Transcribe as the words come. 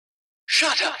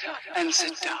Shut up and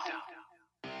sit down.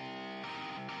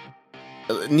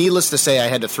 Needless to say, I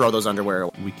had to throw those underwear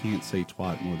away. We can't say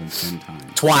twat more than 10 times.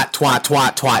 Twat, twat,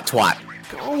 twat, twat, twat.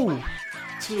 Go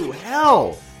to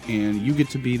hell! And you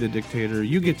get to be the dictator.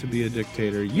 You get to be a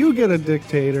dictator. You get a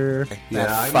dictator.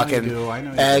 That fucking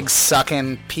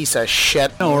egg-sucking piece of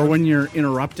shit. No, or when you're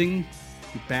interrupting,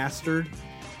 you bastard.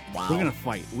 Wow. We're gonna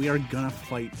fight. We are gonna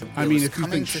fight. I mean, if you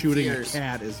think shooting a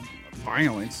cat is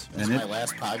violence, This is my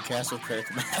last podcast with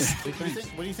Critical Mass.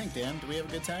 What do you think, Dan? Do we have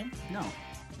a good time? No.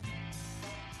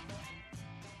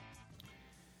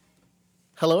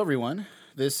 Hello, everyone.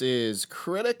 This is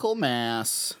Critical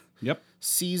Mass. Yep.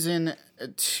 Season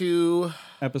 2.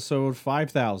 Episode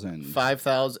 5,000.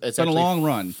 5,000. It's been a long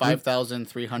run.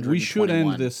 5,321. We should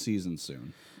end this season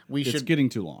soon. It's getting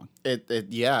too long.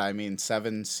 Yeah, I mean,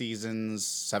 7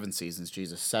 seasons,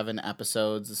 Jesus. 7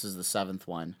 episodes. This is the 7th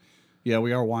one. Yeah,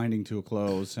 we are winding to a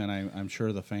close, and I'm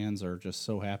sure the fans are just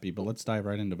so happy. But let's dive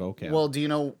right into vocab. Well, do you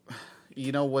know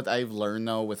what I've learned,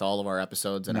 though, with all of our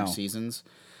episodes and our seasons?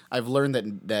 I've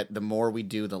learned that the more we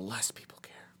do, the less people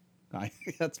care.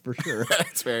 That's for sure.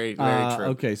 That's very, very true.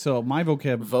 Okay, so my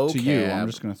vocab to you, I'm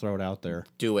just going to throw it out there.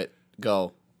 Do it.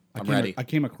 Go. I'm ready. I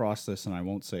came across this, and I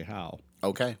won't say how.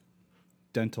 Okay.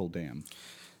 Dental dam.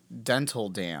 Dental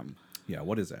dam. Yeah,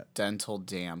 what is that? Dental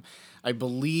dam. I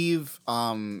believe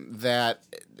that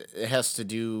it has to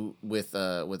do with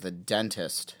a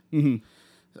dentist. Mm-hmm.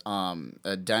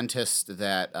 A dentist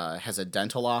that has a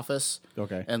dental office.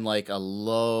 Okay. And like a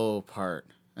low part.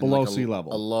 Below sea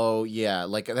level. A low, yeah.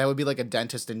 Like that would be like a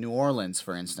dentist in New Orleans,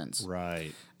 for instance.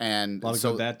 Right. And a lot of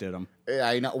good that did them.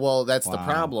 I know. Well, that's the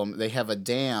problem. They have a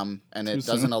dam, and it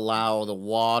doesn't allow the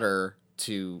water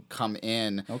to come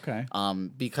in. Okay.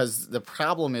 Because the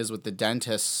problem is with the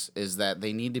dentists is that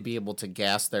they need to be able to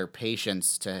gas their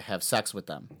patients to have sex with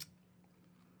them.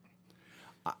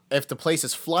 If the place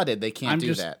is flooded, they can't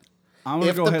do that. I'm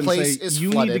going to go ahead and say you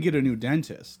need to get a new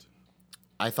dentist.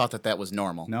 I thought that was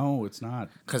normal. No, it's not.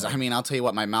 Because, I mean, I'll tell you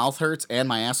what, my mouth hurts and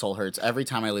my asshole hurts every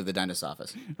time I leave the dentist's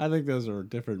office. I think those are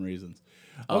different reasons.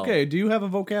 Okay, do you have a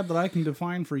vocab that I can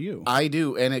define for you? I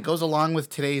do, and it goes along with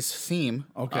today's theme,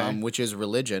 which is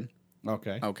religion.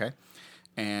 Okay. Okay.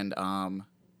 And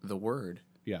the word.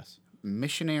 Yes.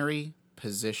 Missionary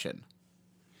position.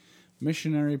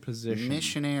 Missionary position.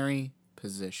 Missionary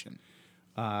position.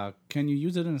 Can you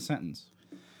use it in a sentence?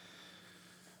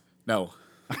 No.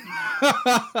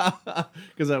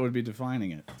 Because that would be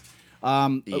defining it.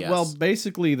 Yes. Well,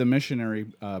 basically, the missionary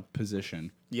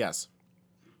position. Yes.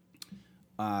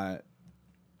 Well,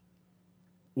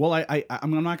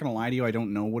 I'm not going to lie to you. I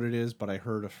don't know what it is, but I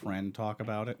heard a friend talk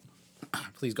about it.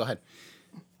 Please go ahead.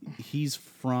 He's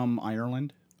from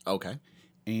Ireland. Okay.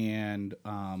 And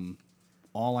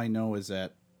all I know is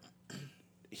that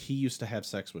he used to have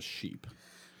sex with sheep.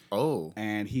 Oh.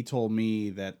 And he told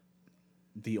me that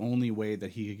the only way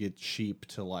that he could get sheep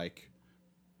to, like,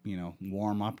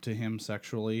 warm up to him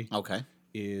sexually,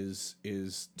 is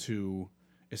to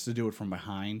do it from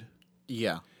behind.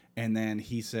 Yeah. And then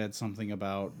he said something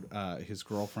about his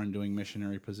girlfriend doing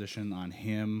missionary position on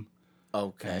him.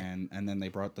 Okay. And then they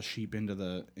brought the sheep into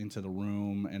the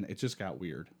room, and it just got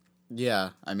weird.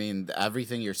 Yeah, I mean,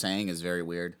 everything you're saying is very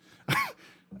weird.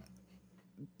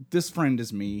 This friend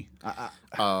is me.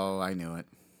 I knew it.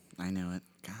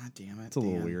 God damn it. It's a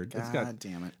little weird. God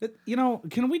damn it.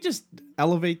 Can we just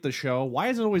elevate the show? Why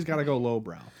has it always got to go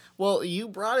lowbrow? Well, you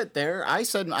brought it there. I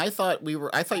thought you were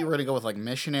going to go with like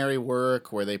missionary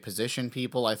work where they position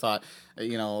people. I thought,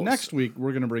 Next week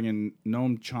we're going to bring in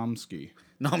Noam Chomsky.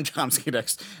 Noam Chomsky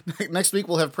next week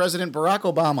we'll have President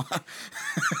Barack Obama.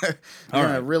 All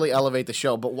right, really elevate the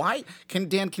show. But why? Can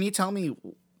you tell me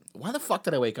why the fuck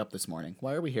did I wake up this morning?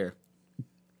 Why are we here?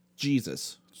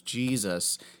 Jesus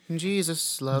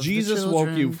loves Jesus the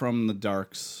woke you from the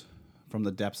depths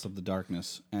of the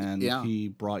darkness, and he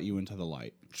brought you into the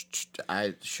light.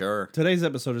 Sure. Today's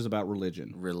episode is about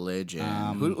religion.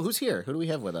 Who's here? Who do we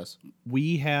have with us?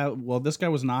 This guy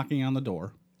was knocking on the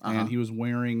door, and he was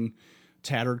wearing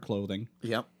tattered clothing.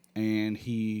 Yep. And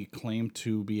he claimed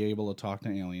to be able to talk to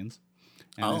aliens.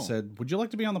 And I said, would you like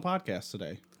to be on the podcast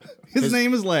today? His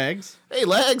name is Lags. Hey,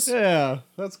 Lags. Yeah,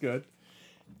 that's good.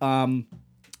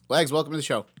 Lags, welcome to the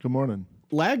show. Good morning.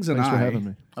 Lags and Thanks for having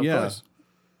me. Of course.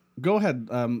 Go ahead.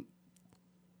 I'm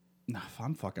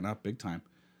fucking up big time.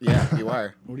 Yeah, you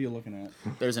are. What are you looking at?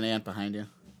 There's an ant behind you.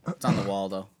 It's on the wall,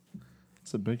 though.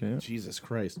 It's a big ant. Jesus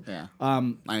Christ. Yeah.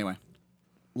 Anyway.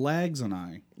 Lags and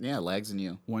I. Yeah, Lags and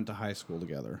you. Went to high school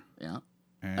together. Yeah.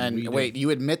 And wait, you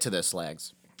admit to this,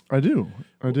 Lags? I do.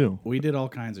 We did all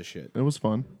kinds of shit. It was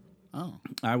fun. Oh.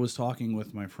 I was talking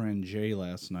with my friend Jay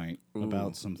last night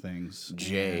about some things.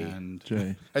 Jay. And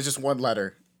Jay. That's just one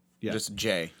letter. Yeah. Just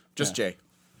J. Just J.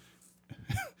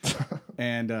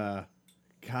 And,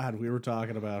 God, we were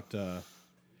talking about,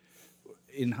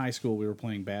 in high school, we were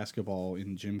playing basketball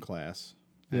in gym class.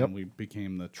 Yep. And we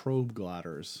became the Trobe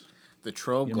Glotters. The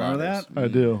Trobe You remember Glotters.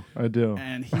 that? I do.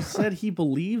 And he said he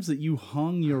believes that you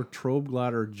hung your Trobe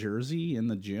Glotter jersey in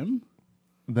the gym.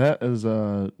 That is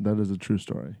a true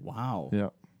story. Wow. Yeah.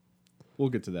 We'll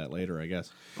get to that later, I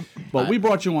guess. But we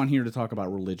brought you on here to talk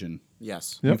about religion.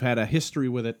 Yes. Yep. You've had a history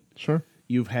with it. Sure.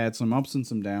 You've had some ups and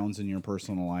some downs in your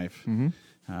personal life.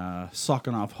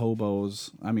 Sucking off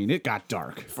hobos. I mean, it got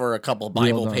dark. For a couple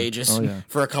Bible done. pages. Oh, yeah.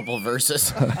 For a couple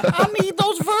verses. I need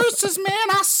those verses,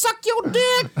 man. I suck your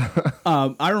dick.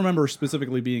 I remember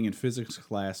specifically being in physics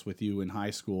class with you in high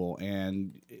school,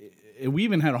 and we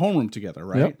even had a homeroom together,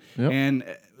 right? Yep. And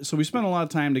so we spent a lot of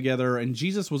time together, and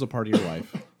Jesus was a part of your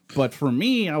life. But for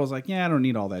me, I was like, yeah, I don't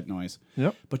need all that noise.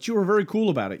 Yep. But you were very cool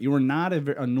about it. You were not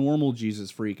a normal Jesus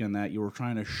freak in that you were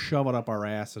trying to shove it up our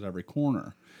ass at every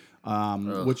corner,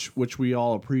 which we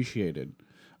all appreciated.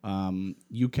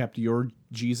 You kept your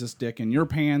Jesus dick in your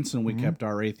pants, and we kept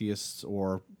our atheists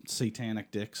or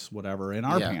satanic dicks, whatever, in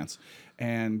our pants.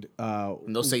 And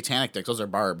those satanic dicks, those are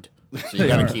barbed. So you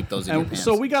got to keep those in your pants.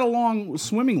 so we got along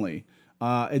swimmingly.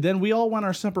 And then we all went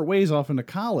our separate ways off into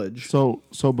college. So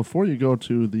before you go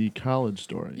to the college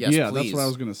story, Yes, yeah, please. that's what I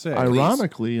was going to say.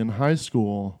 ironically, in high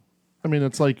school, I mean,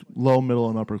 it's like low, middle,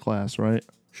 and upper class, right?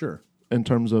 Sure. In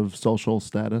terms of social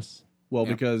status. Well,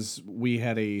 because we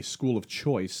had a school of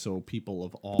choice, so people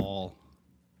of all,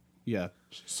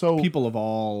 So people of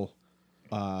all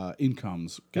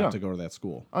incomes got Yeah. to go to that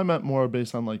school. I meant more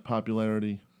based on like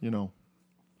popularity,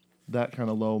 that kind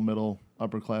of low, middle,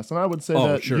 upper class. And I would say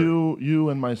that sure. you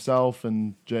and myself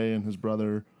and Jay and his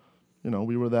brother,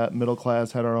 we were that middle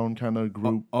class, had our own kind of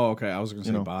group. Oh, okay. I was going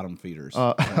to say bottom feeders.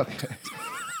 Okay.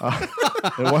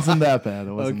 It wasn't that bad.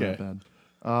 It wasn't that bad.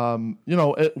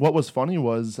 What was funny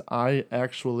was I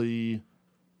actually,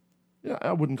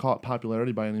 I wouldn't call it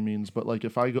popularity by any means, but like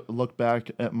if I look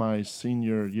back at my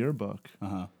senior yearbook,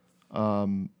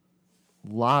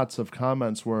 lots of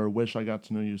comments were, "Wish I got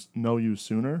to know you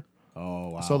sooner." Oh,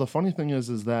 wow. So the funny thing is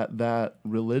that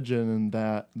religion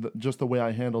and just the way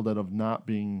I handled it of not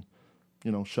being,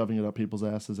 shoving it up people's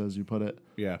asses, as you put it.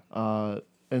 Yeah.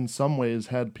 In some ways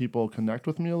had people connect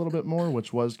with me a little bit more,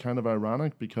 which was kind of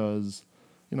ironic because,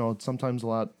 sometimes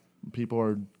people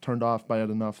are turned off by it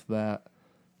enough that,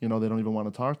 they don't even want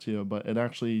to talk to you. But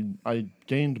I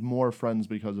gained more friends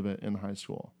because of it in high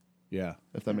school. Yeah.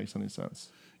 If that makes any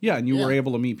sense. Yeah, and you were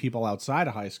able to meet people outside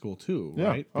of high school too,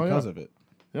 right? Because of it.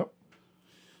 Yep.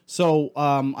 So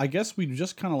I guess we'd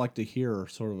just kind of like to hear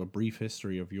sort of a brief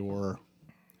history of your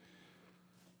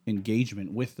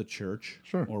engagement with the church,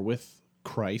 Sure. or with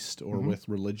Christ, or with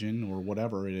religion, or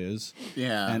whatever it is.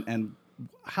 Yeah. And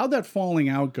how'd that falling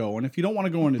out go? And if you don't want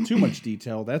to go into too much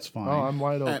detail, that's fine. Oh, I'm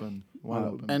wide open. Wide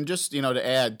open. And just, to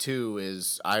add too,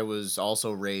 is I was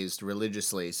also raised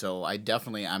religiously, so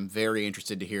I'm very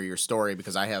interested to hear your story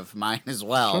because I have mine as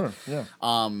well. Sure,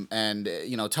 yeah. And,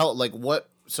 tell, like, what,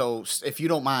 so if you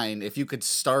don't mind, if you could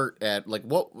start at, like,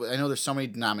 what, I know there's so many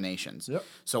denominations. Yep.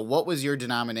 So what was your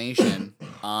denomination,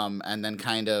 and then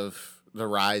kind of the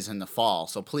rise and the fall?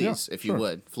 So please, if you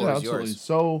would, floor is yours.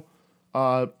 So,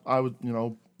 I was,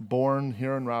 born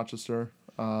here in Rochester.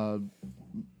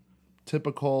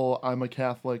 Typical, I'm a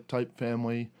Catholic type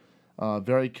family,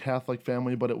 very Catholic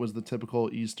family, but it was the typical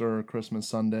Easter, Christmas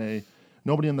Sunday.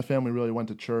 Nobody in the family really went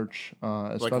to church,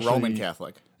 especially Like Roman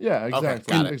Catholic. Yeah, exactly.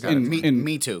 Okay, got it. Exactly.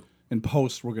 Me too. In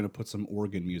post, we're going to put some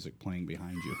organ music playing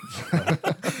behind you.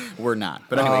 We're not.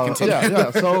 But anyway, continue.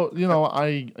 Yeah. So,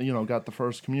 I, got the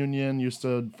first communion, used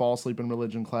to fall asleep in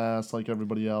religion class like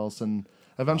everybody else. And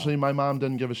eventually my mom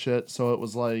didn't give a shit. So it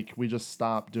was like we just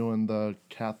stopped doing the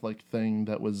Catholic thing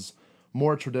that was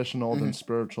more traditional than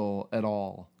spiritual at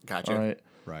all. Gotcha. All right.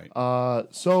 Right.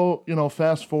 So,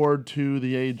 fast forward to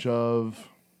the age of,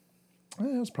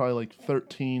 it was probably like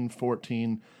 13,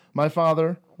 14. My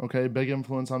father, big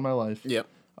influence on my life. Yep.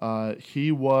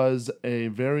 He was a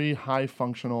very high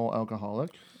functional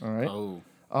alcoholic. All right.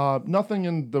 Oh. Nothing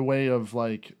in the way of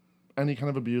like any kind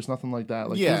of abuse, nothing like that.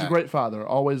 Like he was Yeah. a great father,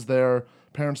 always there.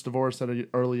 Parents divorced at an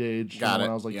early age Got it.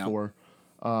 when I was like Yeah. 4.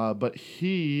 But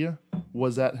he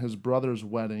was at his brother's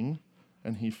wedding,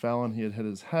 and he fell and he had hit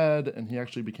his head, and he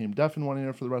actually became deaf in one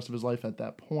ear for the rest of his life at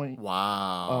that point.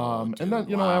 Wow. And then,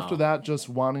 dude, after that, just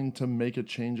wanting to make a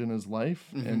change in his life.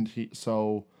 And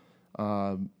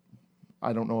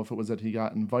I don't know if it was that he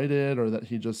got invited or that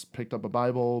he just picked up a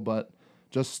Bible, but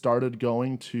just started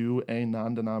going to a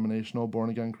non-denominational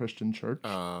born-again Christian church.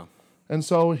 And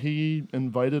so he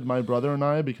invited my brother and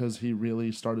I because he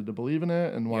really started to believe in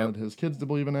it and wanted his kids to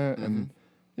believe in it. Mm-hmm. And,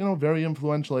 you know, very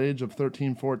influential age of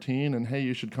 13, 14. And, hey,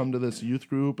 you should come to this youth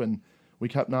group. And we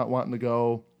kept not wanting to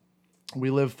go. We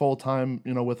lived full-time,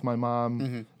 you know, with my mom.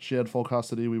 Mm-hmm. She had full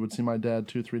custody. We would see my dad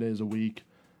 2-3 days a week.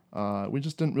 We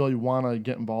just didn't really want to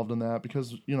get involved in that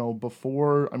because, you know,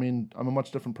 before, I mean, I'm a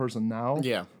much different person now.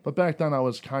 Yeah. But back then I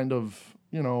was kind of,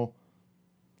 you know,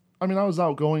 I mean, I was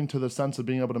outgoing to the sense of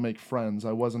being able to make friends.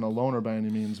 I wasn't a loner by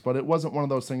any means, but it wasn't one of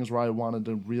those things where I wanted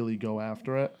to really go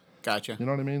after it. Gotcha. You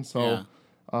know what I mean? So,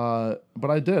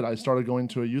 but I did. I started going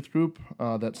to a youth group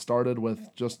that started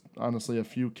with just, honestly, a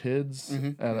few kids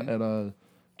at a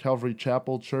Calvary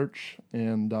Chapel church,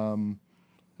 and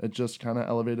it just kind of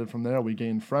elevated from there. We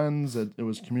gained friends. It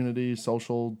was community,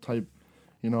 social type,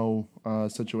 you know,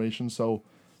 situation. So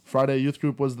Friday youth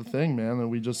group was the thing, man, and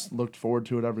we just looked forward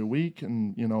to it every week.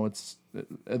 And, you know,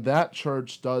 that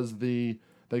church does they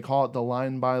call it the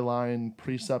line by line,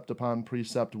 precept upon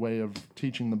precept way of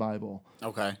teaching the Bible.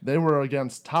 Okay. They were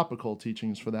against topical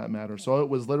teachings for that matter. So it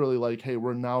was literally like, hey,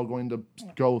 we're now going to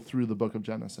go through the book of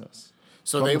Genesis.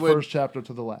 So from they the first chapter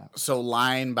to the last. So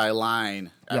line by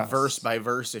line, verse by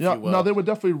verse, if you will. No, they would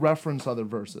definitely reference other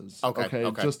verses.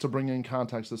 Okay. Just to bring in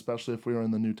context, especially if we were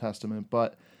in the New Testament.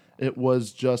 But it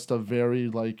was just a very,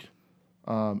 like,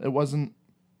 it wasn't...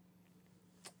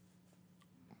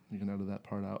 You can edit that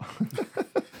part out.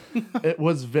 It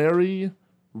was very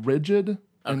rigid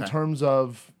in terms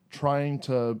of trying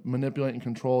to manipulate and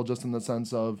control, just in the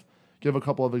sense of, give a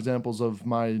couple of examples of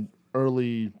my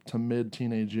early to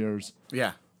mid-teenage years.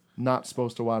 Yeah. Not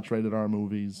supposed to watch rated R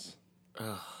movies.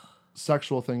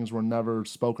 Sexual things were never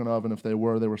spoken of, and if they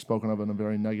were spoken of in a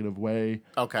very negative way.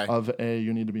 Okay. Of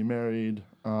you need to be married,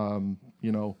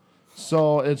 you know.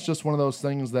 So it's just one of those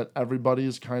things that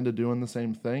everybody's kind of doing the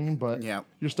same thing, but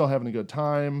you're still having a good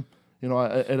time. You know,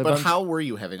 but how were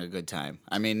you having a good time?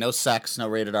 I mean, no sex, no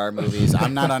rated R movies.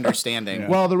 I'm not understanding.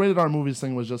 Well, the rated R movies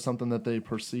thing was just something that they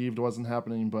perceived wasn't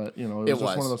happening, but, you know, it was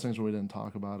just one of those things where we didn't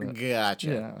talk about it. Gotcha.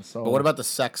 Yeah. So, but what about the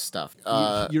sex stuff?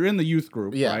 You're in the youth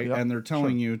group, right? Yep. And they're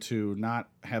telling you to not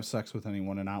have sex with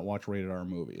anyone and not watch rated R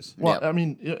movies. Well, I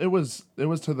mean, it was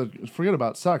to the, forget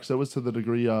about sex. It was to the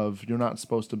degree of, you're not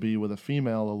supposed to be with a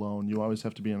female alone. You always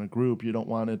have to be in a group. You don't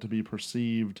want it to be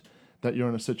perceived that you're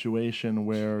in a situation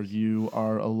where you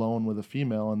are alone with a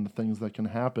female and the things that can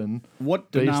happen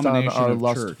based on our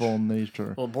lustful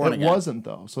nature. Well, born again. It wasn't,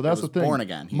 though. So that's the thing. Born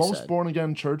again, Most born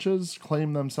again churches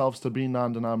claim themselves to be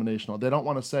non-denominational. They don't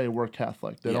want to say we're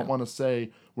Catholic. They don't want to say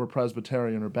we're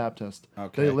Presbyterian or Baptist.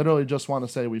 Okay. They literally just want to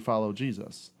say we follow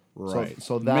Jesus. Right.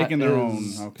 So that making their own.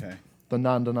 Okay. The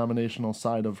non-denominational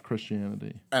side of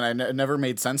Christianity. And it never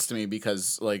made sense to me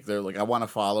because, like, they're like, I want to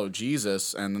follow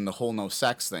Jesus, and then the whole no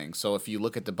sex thing. So if you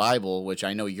look at the Bible, which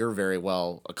I know you're very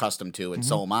well accustomed to, and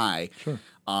so am I,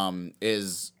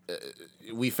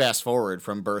 we fast forward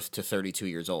from birth to 32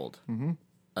 years old. Mm-hmm.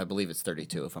 I believe it's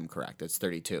 32, if I'm correct. It's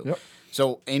 32. Yep.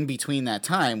 So in between that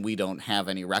time, we don't have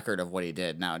any record of what he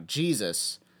did. Now,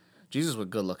 Jesus was a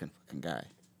good-looking fucking guy.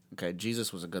 Okay,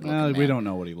 Jesus was a good looking man. We don't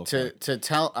know what he looked like. To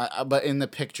tell, but in the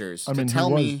pictures, I mean, to tell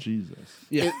he was me, Jesus.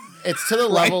 Yeah, it's to the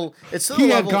level. It's to the he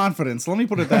level. had confidence. Let me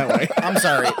put it that way. I'm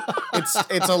sorry.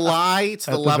 It's a lie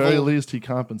to the level. At the very least, he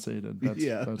compensated. That's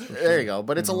for sure. There you go.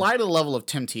 But it's a lie to the level of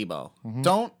Tim Tebow.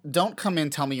 Mm-hmm. Don't come in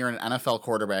and tell me you're an NFL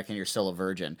quarterback and you're still a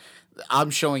virgin.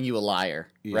 I'm showing you a liar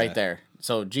right there.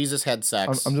 So Jesus had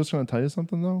sex. I'm just going to tell you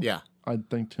something though. Yeah. I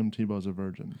think Tim Tebow's a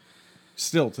virgin.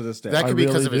 Still to this day. That could be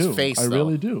because of his face. I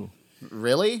really do.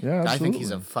 Really? Yeah, absolutely. I think he's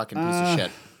a fucking piece of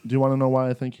shit. Do you want to know why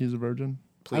I think he's a virgin?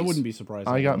 Please. I wouldn't be surprised.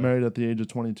 I got married at the age of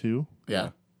 22. Yeah.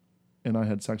 And I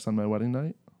had sex on my wedding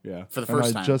night. Yeah. For the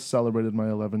first time. And I just celebrated my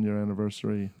 11-year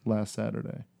anniversary last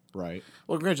Saturday. Right.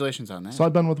 Well, congratulations on that. So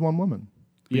I've been with one woman.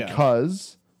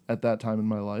 Because at that time in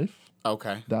my life,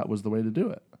 that was the way to do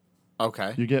it.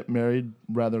 Okay. You get married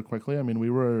rather quickly. I mean,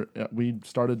 we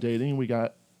started dating. We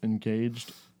got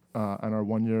engaged on our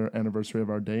 1-year anniversary of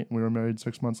our date, and we were married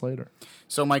 6 months later.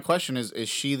 So my question is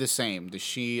she the same? Is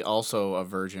she also a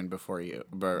virgin before you?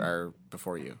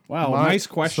 Wow, nice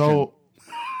question.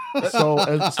 So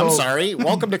I'm sorry.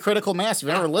 Welcome to Critical Mass. If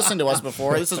you've never listened to us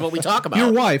before, this is what we talk about.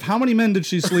 Your wife, how many men did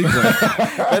she sleep with?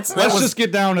 Let's just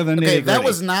get down to the nitty-gritty. That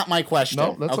was not my question.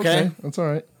 No, that's okay. That's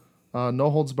all right. No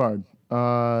holds barred.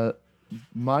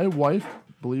 My wife,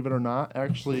 believe it or not,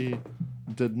 actually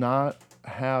did not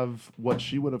have what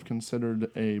she would have considered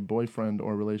a boyfriend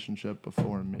or relationship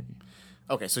before me.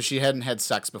 Okay, so she hadn't had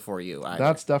sex before you either.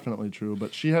 That's definitely true,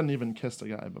 but she hadn't even kissed a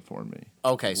guy before me.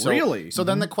 Okay, so Really? So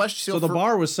then the question. So the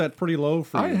bar was set pretty low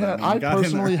for you. I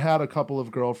personally had a couple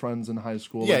of girlfriends in high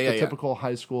school. Yeah, the typical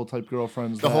high school type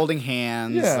girlfriends. The holding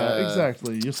hands. Yeah,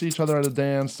 exactly. You see each other at a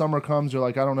dance. Summer comes, you're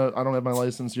like, I don't have my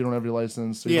license. You don't have your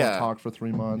license. So you don't talk for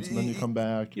 3 months, and then you come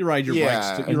back. You ride your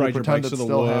bikes. You ride your bikes to the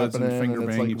woods and finger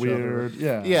bang each weird. other.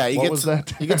 Yeah. Yeah.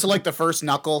 You get to like the first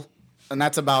knuckle, and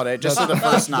that's about it. Just to the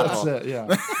first knuckle. That's it.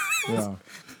 Yeah. Yeah.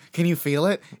 Can you feel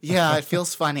it? Yeah, it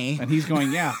feels funny. And he's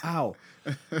going, yeah, ow.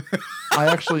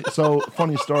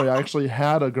 Funny story. I actually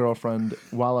had a girlfriend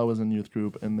while I was in youth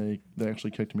group, and they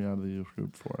actually kicked me out of the youth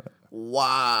group for it.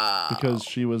 Wow. Because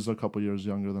she was a couple years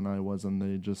younger than I was, and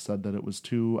they just said that it was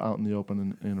too out in the open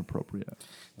and inappropriate.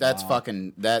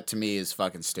 That to me is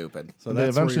fucking stupid. So they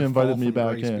eventually invited me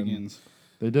back in. Begins.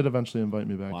 They did eventually invite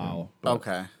me back in. Wow.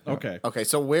 Okay.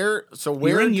 So where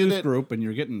you're in youth group and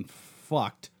you're getting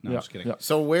fucked. No, I'm just kidding. Yeah.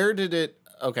 So where did it?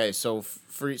 Okay, so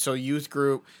youth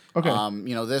group. Okay.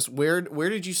 This where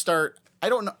did you start? I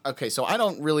don't know. Okay, so I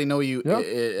don't really know you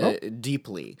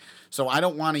deeply, so I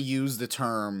don't want to use the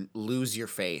term "lose your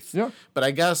faith." Yeah. But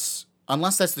I guess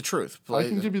unless that's the truth, I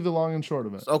can give you the long and short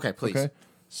of it. Okay, please. Okay.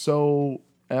 So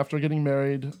after getting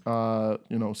married,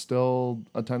 still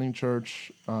attending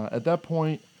church. At that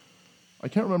point, I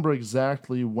can't remember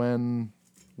exactly when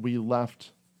we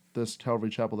left this Calvary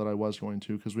Chapel that I was going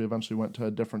to, because we eventually went to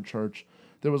a different church.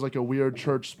 There was like a weird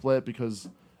church split because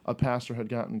a pastor had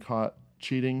gotten caught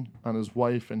cheating on his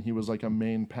wife, and he was like a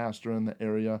main pastor in the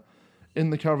area. In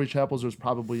the Calvary Chapels, there's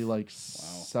probably like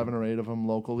 7 or 8 of them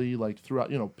locally, like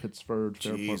throughout, Pittsford,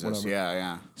 Fairport, whatever.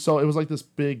 Yeah. So it was like this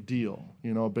big deal,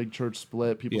 a big church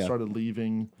split. People started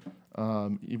leaving.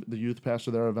 The youth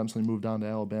pastor there eventually moved on to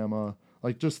Alabama.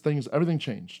 Like just everything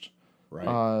changed.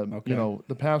 Right.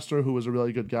 The pastor, who was a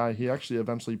really good guy, he actually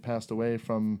eventually passed away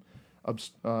from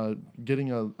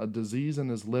getting a disease in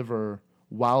his liver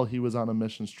while he was on a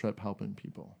missions trip helping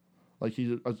people. Like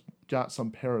he got some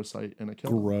parasite and it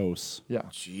killed him. Gross. Yeah.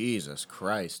 Jesus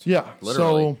Christ. Yeah.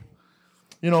 Literally.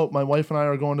 So, my wife and I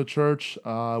are going to church.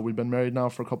 We've been married now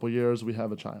for a couple of years. We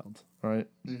have a child. All right.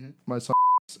 Mm-hmm. My son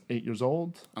is 8 years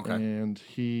old. Okay. And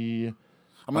he...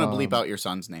 I'm going to bleep out your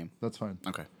son's name. That's fine.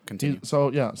 Okay. Continue.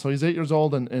 So he's 8 years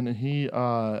old, and he...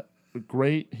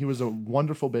 great. He was a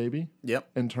wonderful baby. Yep.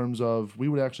 In terms of, we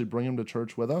would actually bring him to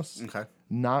church with us. Okay.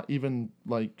 Not even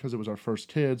because it was our first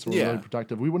kid, so we're really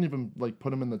protective. We wouldn't even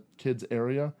put him in the kids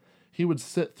area. He would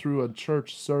sit through a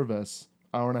church service,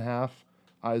 hour and a half,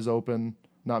 eyes open,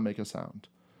 not make a sound.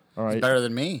 All right. It's better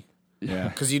than me. Yeah.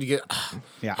 Because you'd get.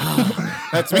 Yeah.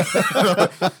 That's me.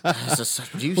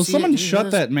 Will someone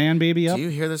shut that man baby up? Do you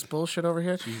hear this bullshit over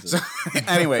here? Jesus.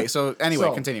 Anyway,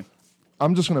 continue.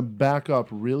 I'm just going to back up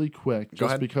really quick,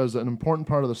 just because an important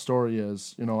part of the story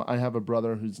is, I have a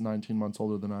brother who's 19 months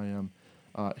older than I am.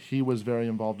 He was very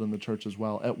involved in the church as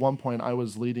well. At one point, I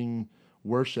was leading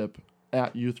worship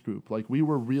at youth group. Like, we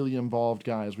were really involved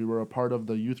guys. We were a part of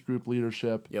the youth group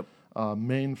leadership. Yep.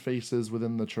 Main faces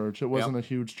within the church. It wasn't a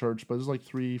huge church, but there's like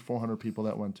 300-400 people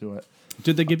that went to it.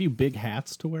 Did they give you big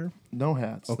hats to wear? No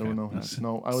hats. Okay. There were no hats.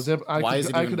 No, I was. Why is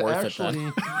it even worth actually,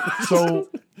 it then? So,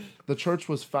 the church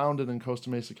was founded in Costa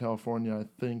Mesa, California. I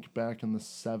think back in the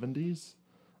 70s.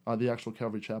 The actual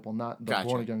Calvary Chapel, not the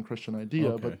born again Christian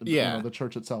idea, but the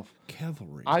church itself.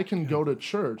 Calvary. I can go to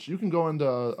church. You can go into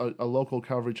a local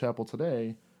Calvary Chapel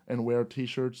today and wear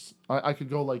T-shirts. I could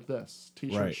go like this: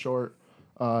 T-shirt, short.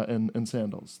 And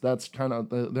sandals. That's kind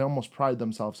of they almost pride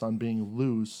themselves on being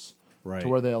loose to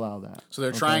where they allow that. So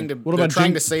they're trying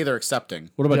to say they're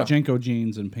accepting. What about Jenko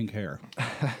jeans and pink hair?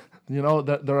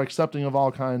 They're accepting of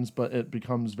all kinds, but it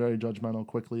becomes very judgmental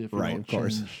quickly if you don't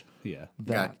change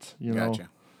that. Gotcha.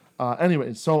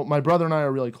 Anyway, so my brother and I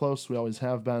are really close. We always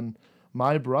have been.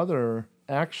 My brother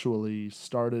actually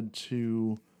started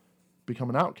to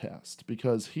become an outcast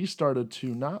because he started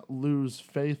to not lose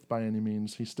faith by any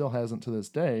means. He still hasn't to this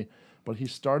day, but he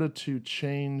started to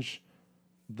change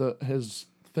his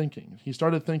thinking. He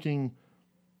started thinking,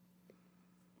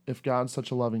 if God's such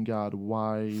a loving God,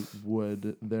 why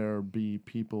would there be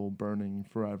people burning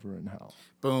forever in hell?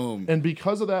 Boom. And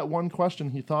because of that one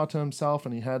question, he thought to himself,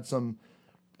 and he had some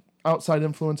outside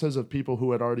influences of people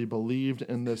who had already believed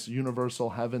in this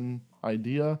universal heaven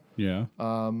idea. Yeah.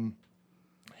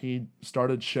 He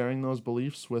started sharing those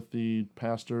beliefs with the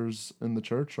pastors in the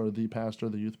church, or the pastor,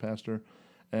 the youth pastor.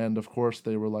 And of course,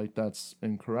 they were like, that's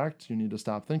incorrect. You need to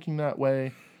stop thinking that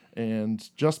way. And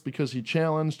just because he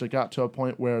challenged, it got to a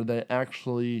point where they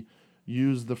actually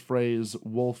used the phrase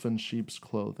wolf in sheep's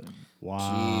clothing.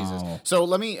 Wow. Jesus. So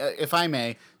let me, if I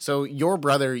may, so your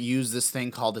brother used this thing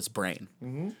called his brain.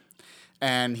 Mm-hmm.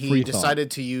 and he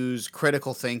decided to use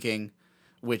critical thinking,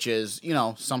 which is,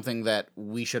 something that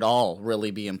we should all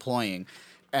really be employing,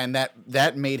 and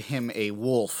that made him a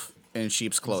wolf in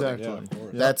sheep's clothing. Exactly. Yeah, of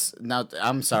course. That's now.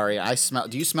 I'm sorry. I smell.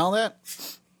 Do you smell that?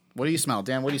 What do you smell,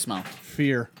 Dan? What do you smell?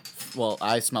 Fear. Well,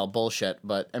 I smell bullshit,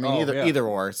 but I mean, either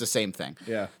or, it's the same thing.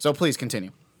 Yeah. So please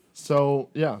continue. So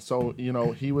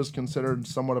he was considered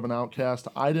somewhat of an outcast.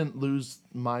 I didn't lose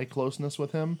my closeness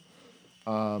with him.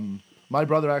 My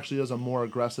brother actually is a more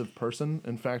aggressive person.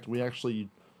 In fact, we actually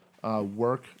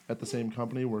work at the same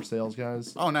company. We're sales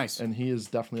guys. Oh, nice. And he is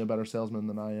definitely a better salesman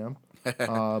than I am.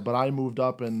 But I moved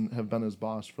up and have been his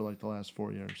boss for like the last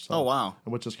 4 years. So, oh, wow.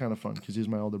 Which is kind of fun because he's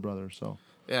my older brother. So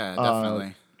yeah,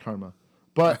 definitely. Karma.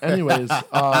 But anyways,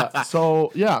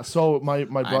 so my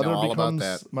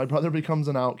brother becomes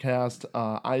an outcast.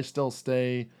 I still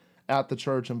stay at the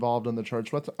church, involved in the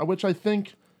church, which I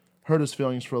think hurt his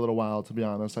feelings for a little while. To be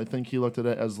honest, I think he looked at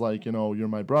it as like, you're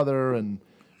my brother, and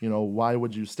why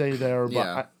would you stay there?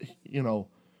 But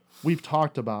we've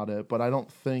talked about it, but I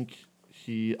don't think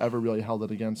he ever really held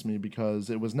it against me because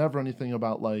it was never anything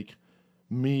about like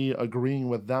me agreeing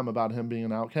with them about him being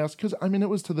an outcast. Because I mean, it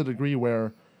was to the degree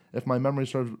where, if my memory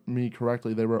serves me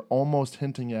correctly, they were almost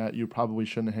hinting at you probably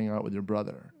shouldn't hang out with your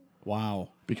brother. Wow.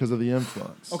 Because of the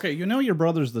influence. Okay, your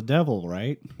brother's the devil,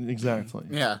 right? Exactly.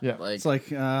 Yeah. It's like,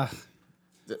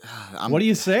 what do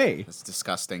you say? It's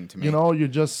disgusting to me. You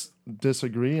just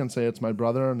disagree and say it's my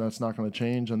brother and that's not going to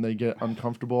change, and they get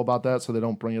uncomfortable about that, so they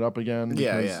don't bring it up again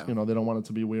because, they don't want it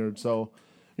to be weird. So,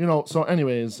 so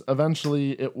anyways,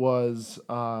 eventually it was...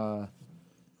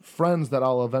 friends that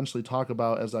I'll eventually talk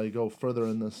about as I go further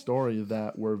in this story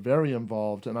that were very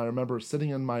involved. And I remember sitting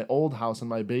in my old house in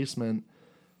my basement,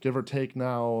 give or take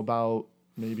now about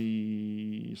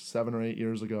maybe 7 or 8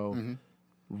 years ago,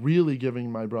 really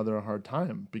giving my brother a hard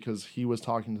time because he was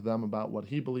talking to them about what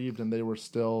he believed, and they were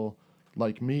still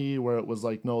like me, where it was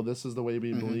like, no, this is the way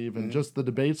we believe, and just the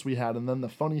debates we had. And then the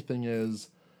funny thing is,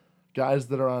 guys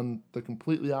that are on the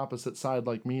completely opposite side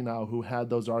like me now who had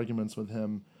those arguments with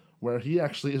him, where he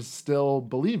actually is still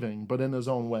believing, but in his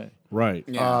own way. Right.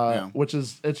 Which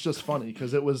is, it's just funny,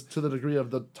 because it was to the degree of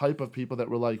the type of people that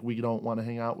were like, we don't want to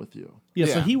hang out with you. Yeah,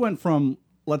 so he went from,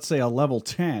 let's say, a level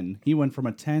 10. He went from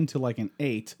a 10 to like an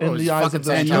 8. In the eyes of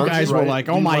the and you guys were like,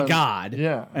 oh my God.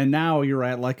 Yeah. And now you're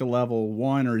at like a level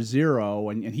 1 or 0,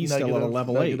 and he's still at a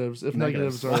level 8. If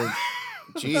negatives are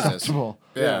Jesus. acceptable.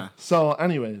 Yeah. So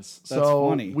anyways, That's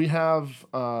funny. We have,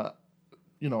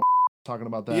 talking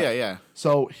about that. Yeah.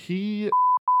 So he...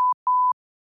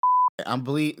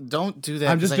 Don't do that.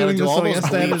 I'm just doing this so I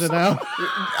can edit it out.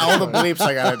 All the bleeps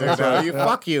I gotta do now.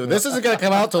 Fuck you. This isn't gonna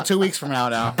come out till 2 weeks from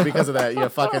now because of that. You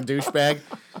fucking douchebag.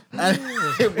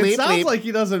 It sounds like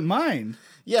he doesn't mind.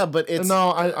 Yeah, but it's no.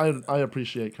 I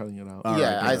appreciate cutting it out.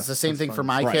 It's the same thing for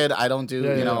my kid. I don't do.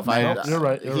 If you're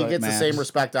right. He gets the same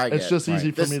respect I get. It's just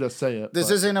easy for me to say it. This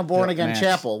isn't a born again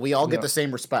chapel. We all get the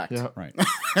same respect. Yeah. Right.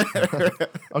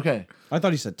 Okay. I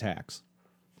thought he said tax.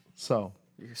 So.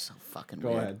 You're so fucking Go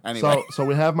weird. ahead. Anyway. So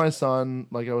we have my son,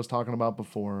 like I was talking about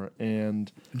before,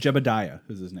 and Jebediah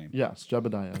is his name. Yes,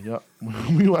 Jebediah. Yep.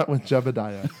 We went with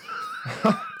Jebediah.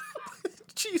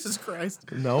 Jesus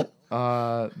Christ. No,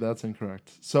 that's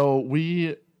incorrect. So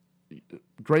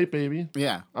great baby.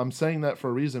 Yeah. I'm saying that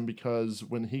for a reason, because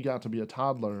when he got to be a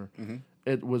toddler,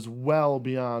 it was well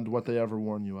beyond what they ever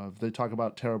warn you of. They talk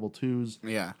about terrible twos.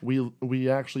 Yeah.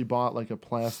 We actually bought like a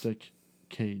plastic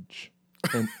cage.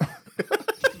 And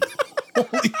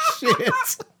Holy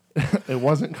shit. It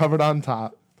wasn't covered on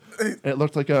top. It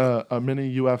looked like a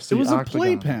mini UFC. It was octagon.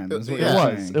 a playpen. Is what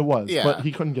It was. Yeah. But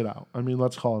he couldn't get out. I mean,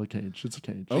 let's call it a cage. It's a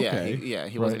cage. Okay.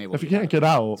 He wasn't able If to. you can't get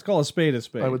out, Let's call a spade a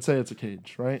spade. I would say it's a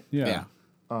cage, right? Yeah.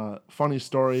 Funny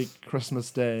story,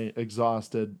 Christmas Day,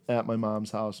 exhausted, at my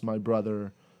mom's house, my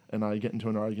brother and I get into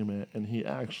an argument, and he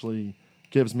actually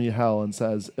gives me hell and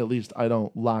says, at least I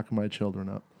don't lock my children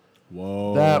up.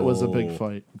 Whoa. That was a big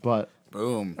fight, but...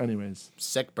 Boom. Anyways.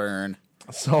 Sick burn.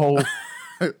 So,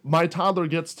 my toddler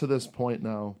gets to this point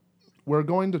now. We're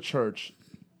going to church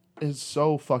is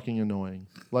so fucking annoying.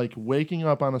 Like, waking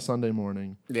up on a Sunday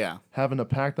morning. Yeah. Having to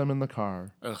pack them in the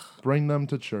car. Ugh. Bring them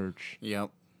to church.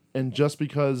 Yep. And just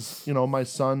because, my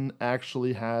son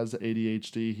actually has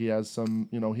ADHD, he has some,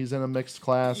 he's in a mixed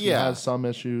class, he has some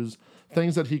issues,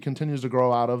 things that he continues to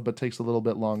grow out of, but takes a little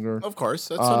bit longer. Of course,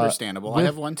 that's understandable. I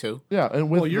have one too. Yeah, and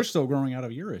you're still growing out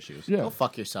of your issues. Yeah, go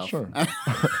fuck yourself. Sure.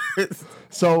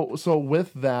 So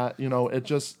with that,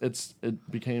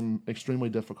 it became extremely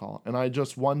difficult, and I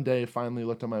just one day finally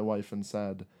looked at my wife and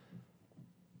said,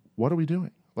 "What are we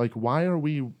doing? Like, why are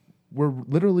we? We're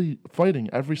literally fighting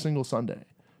every single Sunday."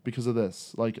 Because of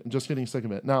this, like, just getting sick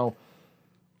of it. Now,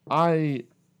 I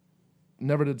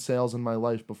never did sales in my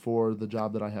life before the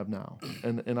job that I have now.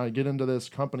 And I get into this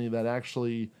company that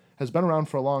actually has been around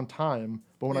for a long time,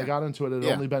 but when I got into it, it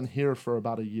had only been here for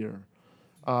about a year.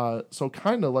 So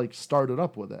kind of like started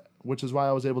up with it, which is why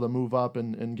I was able to move up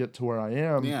and get to where I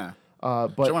am. Yeah.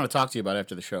 But which I want to talk to you about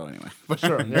after the show anyway.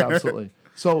 Sure, yeah, absolutely.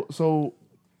 So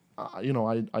you know,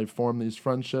 I formed these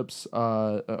friendships,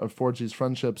 forged these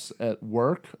friendships at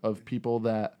work of people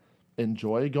that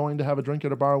enjoy going to have a drink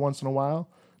at a bar once in a while.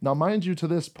 Now, mind you, to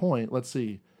this point, let's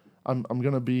see, I'm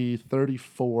going to be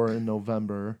 34 in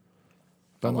November.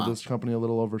 Been with this company a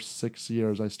little over 6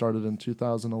 years. I started in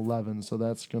 2011, so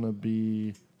that's going to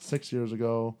be 6 years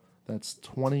ago. That's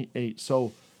 28.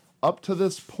 So up to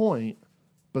this point,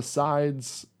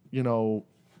 besides, you know,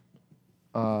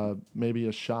 maybe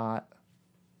a shot.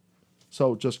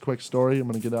 So just quick story. I'm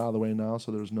going to get it out of the way now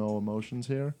so there's no emotions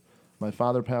here. My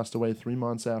father passed away 3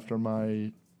 months after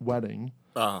my wedding.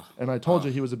 And I told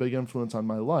you he was a big influence on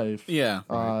my life.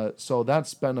 Yeah. So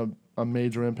that's been a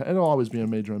major impact. It'll always be a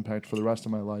major impact for the rest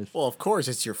of my life. Well, of course,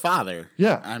 it's your father.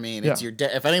 Yeah. I mean, it's your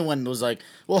dad. If anyone was like,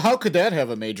 well, how could that have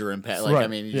a major impact? Like, Right. I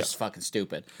mean, you're just fucking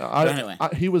stupid. Anyway.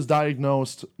 He was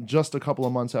diagnosed just a couple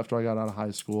of months after I got out of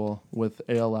high school with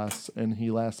ALS, and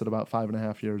he lasted about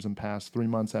 5.5 years and passed 3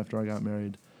 months after I got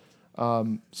married.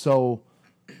 Well,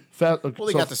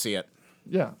 he got to see it.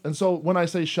 Yeah, and so when I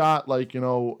say shot, like, you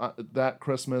know, that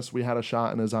Christmas we had a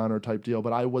shot in his honor type deal,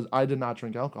 but I did not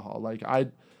drink alcohol. Like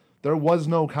there was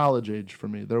no college age for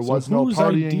me. There was no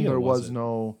partying. There was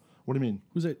no. What do you mean?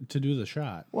 Who's it to do the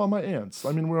shot? Well, my aunts.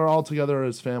 I mean, we were all together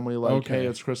as family. Like, hey,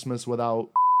 it's Christmas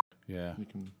without. Yeah. You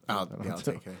can. I'll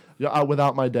take it. Yeah,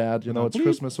 without my dad. You know, it's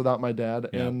Christmas without my dad,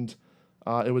 and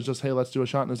it was just, hey, let's do a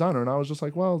shot in his honor, and I was just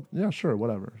like, well, yeah, sure,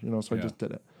 whatever. You know, so I just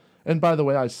did it. And by the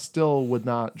way, I still would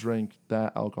not drink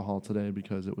that alcohol today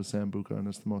because it was Sambuca and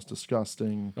it's the most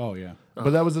disgusting. Oh, yeah. But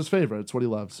that was his favorite. It's what he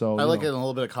loved. So I like it in a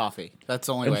little bit of coffee. That's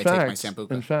the only way I take my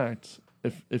Sambuca. In fact,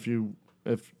 if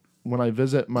when I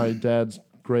visit my dad's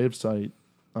gravesite,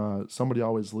 somebody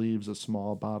always leaves a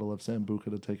small bottle of Sambuca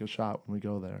to take a shot when we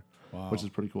go there, which is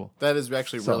pretty cool. That is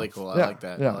actually really cool. I like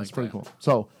that. Yeah, it's pretty cool.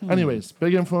 So, anyways,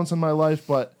 big influence in my life,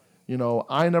 but. You know,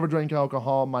 I never drank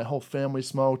alcohol. My whole family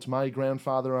smoked. My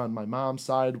grandfather on my mom's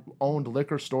side owned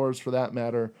liquor stores, for that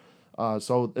matter.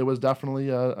 So it was definitely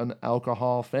an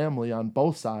alcohol family on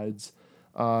both sides.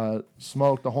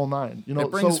 Smoked the whole nine. You know,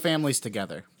 it brings families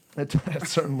together. It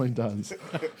certainly does.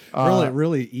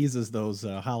 Really eases those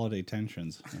holiday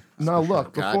tensions. Now,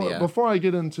 look, before I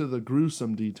get into the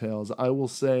gruesome details, I will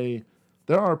say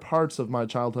there are parts of my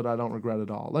childhood I don't regret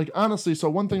at all. Like, honestly, so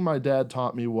one thing my dad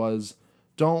taught me was,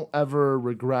 don't ever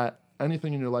regret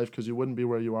anything in your life because you wouldn't be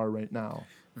where you are right now.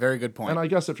 Very good point. And I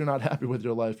guess if you're not happy with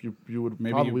your life, you would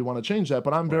probably want to change that.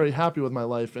 But I'm very happy with my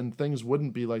life, and things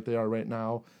wouldn't be like they are right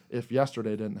now if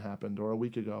yesterday didn't happen or a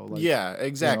week ago. Like, yeah,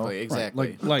 exactly, you know?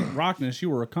 exactly. Like Rockness,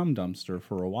 you were a cum dumpster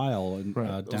for a while in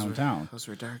downtown. Those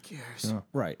were dark years. Yeah.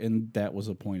 Right, and that was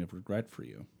a point of regret for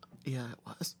you. Yeah, it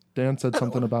was. Dan said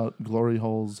something about glory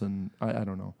holes, and I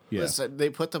don't know. Yeah. Listen, they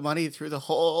put the money through the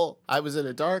hole. I was in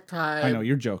a dark time. I know,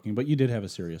 you're joking, but you did have a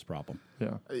serious problem.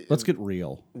 Yeah. Let's get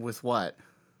real. With what?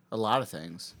 A lot of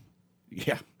things.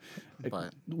 Yeah.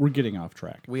 But we're getting off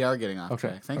track. We are getting off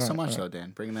track. Thanks so much, though,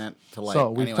 Dan, bringing that to light. So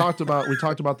we talked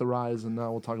about the rise, and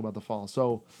now we'll talk about the fall.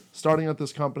 So starting at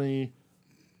this company,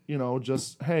 you know,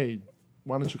 just, hey,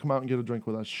 why don't you come out and get a drink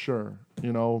with us? Sure.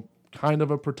 You know, kind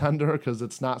of a pretender because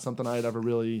it's not something I had ever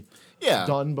really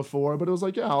done before. But it was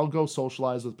like, yeah, I'll go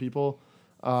socialize with people.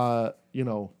 You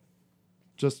know,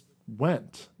 just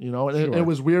went, you know. And it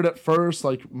was weird at first.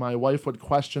 Like, my wife would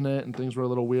question it and things were a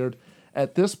little weird.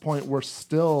 At this point, we're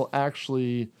still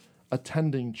actually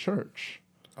attending church.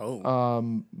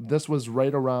 This was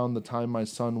right around the time my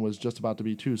son was just about to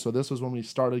be 2. So this was when we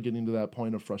started getting to that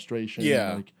point of frustration.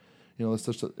 Yeah. Like, you know, this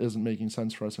just isn't making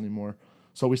sense for us anymore.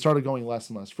 So we started going less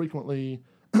and less frequently.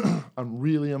 I'm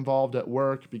really involved at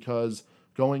work because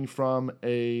going from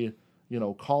a, you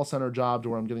know, call center job to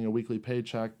where I'm getting a weekly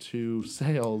paycheck to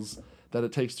sales that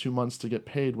it takes 2 months to get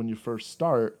paid when you first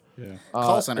start. Yeah.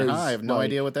 Call center, I have no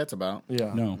idea what that's about.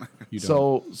 Yeah. No, you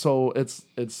don't. So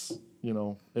it's you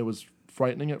know, it was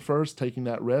frightening at first taking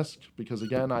that risk because,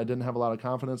 again, I didn't have a lot of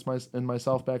confidence in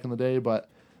myself back in the day, but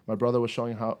my brother was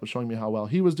showing me how well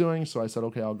he was doing, so I said,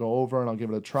 okay, I'll go over and I'll give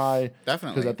it a try.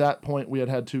 Definitely. Because at that point, we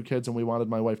had 2 kids, and we wanted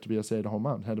my wife to be a stay-at-home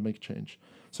mom. Had to make a change.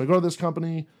 So I go to this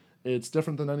company. It's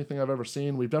different than anything I've ever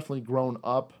seen. We've definitely grown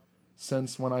up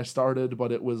since when I started,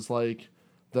 but it was like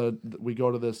we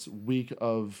go to this week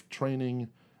of training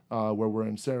where we're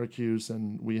in Syracuse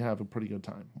and we have a pretty good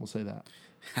time. We'll say that.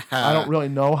 I don't really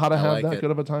know how to have like that it.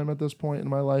 good of a time at this point in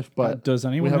my life, but does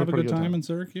anyone we have a pretty good time in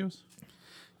Syracuse?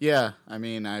 Yeah, I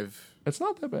mean, It's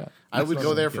not that bad. I would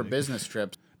go there for business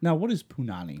trips. Now, what is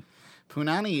punani?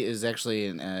 Punani is actually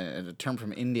a term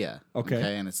from India.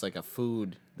 Okay. And it's like a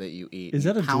food that you eat. Is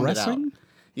You that a pound it out. dressing?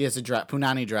 Yeah, it's a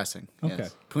punani dressing. Okay.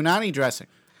 Yes. Punani dressing.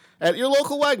 At your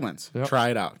local Wegmans. Yep. Try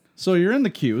it out. So you're in the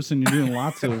Cuse and you're doing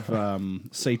lots of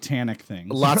satanic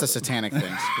things. Lots of satanic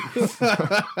things.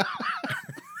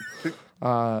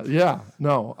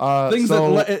 Things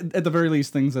that, at the very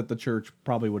least, things that the church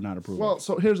probably would not approve Well, of.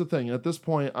 so here's the thing. At this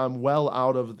point, I'm well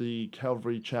out of the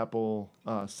Calvary Chapel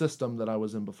system that I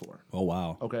was in before. Oh,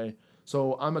 wow. Okay.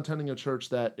 So I'm attending a church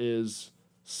that is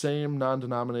same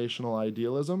non-denominational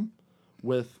idealism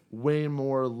with way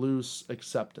more loose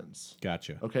acceptance.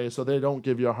 Gotcha. Okay. So they don't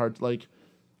give you a hard, like,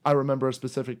 I remember a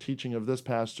specific teaching of this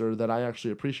pastor that I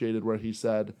actually appreciated where he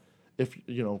said, if,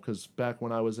 you know, because back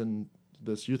when I was in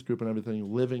this youth group and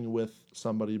everything, living with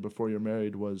somebody before you're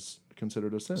married was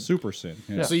considered a sin. Super sin.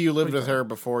 Yeah. So you lived with her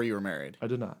before you were married? I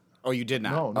did not. Oh, you did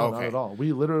not? No, okay. not at all.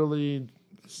 We literally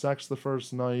sexed the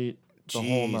first night, the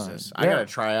whole nine. Jesus. I gotta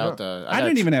try out the... I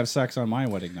didn't even have sex on my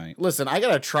wedding night. Listen, I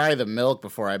gotta try the milk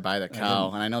before I buy the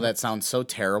cow, and I know that sounds so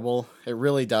terrible. It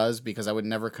really does, because I would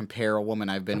never compare a woman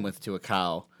I've been with to a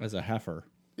cow. As a heifer.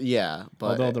 Yeah,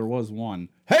 but... Although there was one.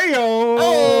 Hey-o!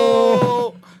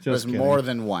 Oh! There's kidding. more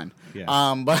than one.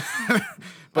 Yeah. But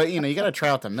but you know, you gotta try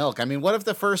out the milk. I mean, what if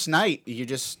the first night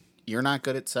you're not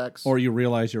good at sex? Or you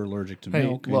realize you're allergic to Hey,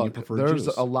 milk and you look, prefer there's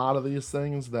juice. a lot of these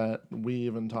things that we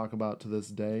even talk about to this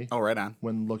day. Oh, right on.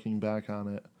 When looking back on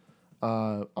it.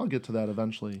 I'll get to that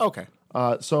eventually. Okay.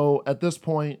 So at this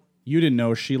point, You didn't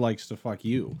know she likes to fuck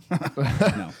you.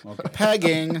 No. Okay.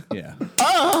 Pegging. Yeah.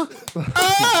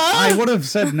 I would have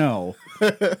said no.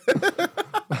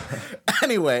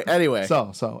 Anyway.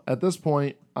 So at this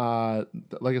point,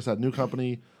 like I said, new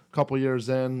company, couple years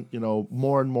in, you know,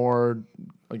 more and more,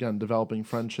 again, developing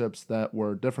friendships that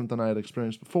were different than I had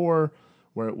experienced before,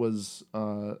 where it was,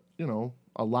 you know,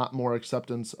 a lot more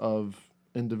acceptance of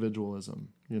individualism,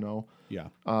 you know. Yeah.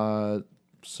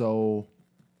 So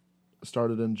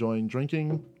started enjoying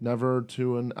drinking, never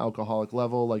to an alcoholic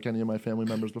level like any of my family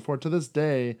members before. To this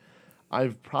day,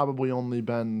 I've probably only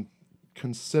been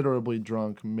considerably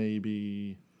drunk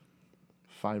maybe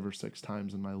 5 or 6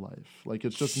 times in my life. Like,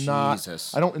 it's just Jesus. not,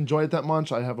 I don't enjoy it that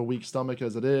much. I have a weak stomach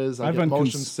as it is. I I've get been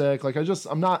motion sick. Like,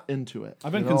 I'm not into it.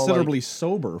 I've been you know, considerably like,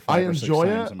 sober 5 I or 6 enjoy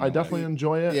times it. in my I definitely life.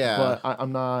 enjoy it. Yeah. But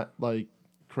I'm not, like,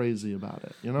 crazy about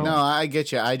it, you know? No, I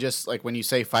get you. I just, like, when you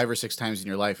say 5 or 6 times in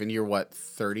your life, and you're what,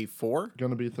 34?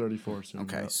 Gonna be 34 soon.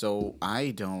 Okay, yeah. so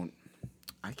I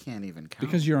can't even count.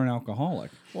 Because you're an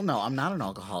alcoholic. Well, no, I'm not an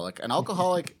alcoholic. An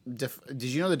alcoholic, did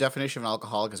you know the definition of an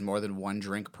alcoholic is more than 1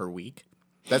 drink per week?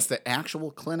 That's the actual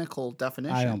clinical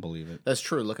definition. I don't believe it. That's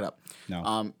true. Look it up.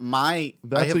 No.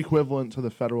 That's equivalent to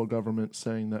the federal government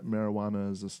saying that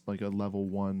marijuana is like a level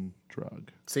 1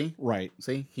 drug. See? Right.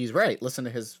 See? He's right. Listen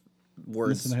to his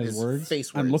words. Listen to his words?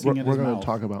 Face I'm words. looking at We're his going mouth. to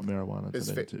talk about marijuana His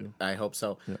today fa- too. I hope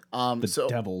so. The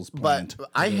devil's But plant.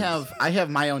 I have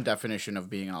my own definition of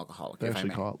being an alcoholic, They if I actually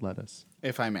may. call it lettuce.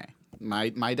 If I may.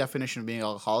 My definition of being an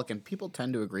alcoholic, and people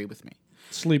tend to agree with me.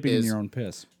 Sleeping in is- your own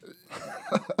piss.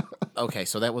 Okay,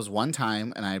 so that was one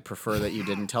time, and I prefer that you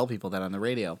didn't tell people that on the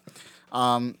radio.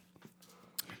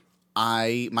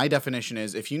 My definition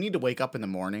is if you need to wake up in the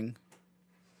morning,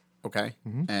 okay,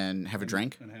 and have a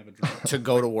drink And have a drink. to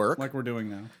go to work. Like we're doing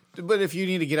now. But if you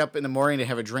need to get up in the morning to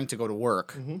have a drink to go to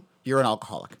work, you're an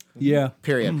alcoholic. Yeah.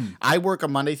 Period. I work a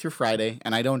Monday through Friday,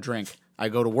 and I don't drink. I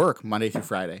go to work Monday through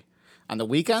Friday. On the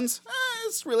weekends,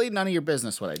 it's really none of your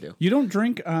business what I do. You don't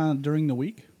drink during the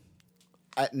week?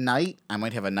 At night, I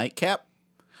might have a nightcap.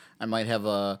 I might have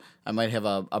a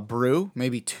brew,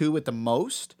 maybe 2 at the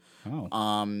most. Oh.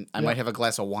 I might have a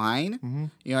glass of wine.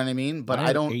 You know what I mean? But I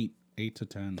have don't. 8 to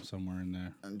 10 somewhere in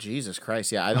there. Jesus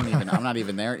Christ! Yeah, I don't even. I'm not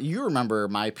even there. You remember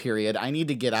my period? I need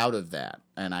to get out of that,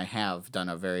 and I have done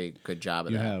a very good job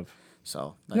of You that. have.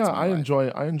 So that's Yeah, my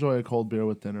life. I enjoy a cold beer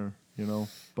with dinner, you know,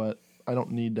 but I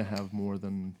don't need to have more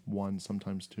than 1,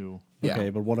 sometimes 2. Yeah. Okay,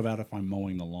 but what about if I'm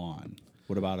mowing the lawn?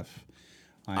 What about if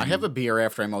I have a beer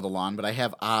after I mow the lawn, but I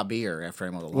have a beer after I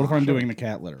mow the lawn. What if I'm doing the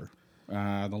cat litter?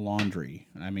 The laundry.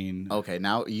 I mean, Okay,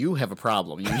 now you have a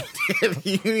problem. You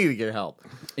need to get help.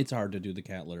 it's hard to do the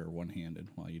cat litter one-handed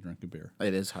while you drink a beer.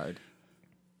 It is hard.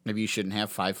 Maybe you shouldn't have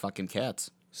 5 fucking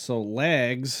cats. So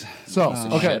legs. So,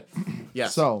 okay.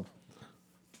 Yes. So,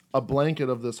 a blanket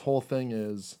of this whole thing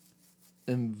is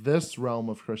in this realm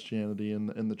of Christianity,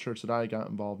 in the church that I got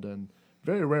involved in,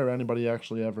 very rare anybody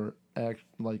actually ever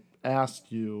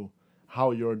asked you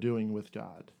how you're doing with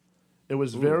God. It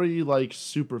was very like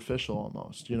superficial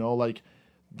almost, like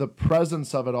the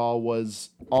presence of it all was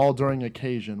all during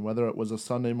occasion, whether it was a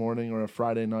Sunday morning or a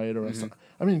Friday night or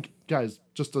I mean, guys,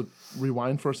 just to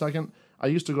rewind for a second, I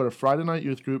used to go to Friday night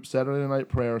youth group, Saturday night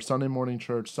prayer, Sunday morning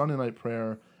church, Sunday night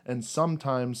prayer, and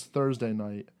sometimes Thursday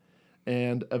night.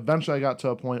 And eventually I got to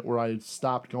a point where I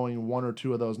stopped going one or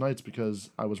two of those nights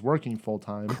because I was working full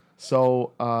time.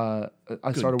 So I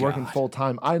started working full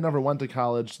time. I never went to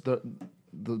college. The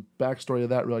backstory of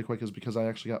that really quick is because I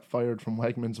actually got fired from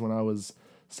Wegmans when I was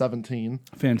 17.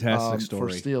 Fantastic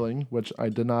story. For stealing, which I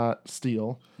did not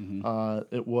steal.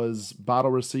 It was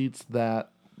bottle receipts that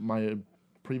my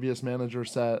previous manager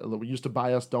said we used to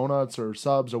buy us donuts or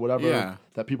subs or whatever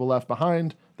that people left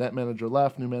behind. That manager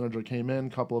left, new manager came in. A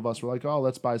couple of us were like, oh,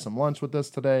 let's buy some lunch with this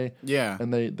today. Yeah.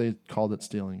 And they called it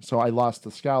stealing. So I lost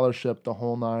the scholarship, the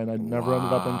whole nine. I never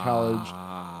ended up in college.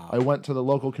 I went to the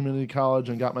local community college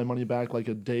and got my money back like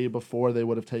a day before they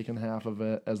would have taken half of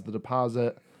it as the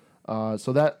deposit.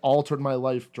 So that altered my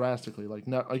life drastically.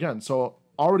 So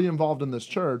already involved in this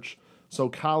church. So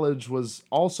college was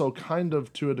also kind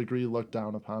of, to a degree, looked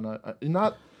down upon.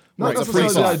 Not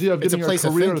necessarily the idea of getting a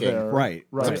career there. Right.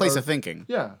 It's a place of thinking.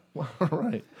 Yeah,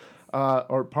 right.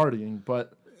 Or partying,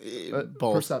 but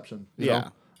both. Perception. Yeah.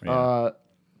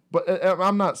 But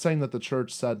I'm not saying that the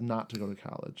church said not to go to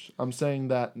college. I'm saying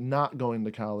that not going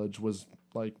to college was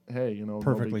like, hey,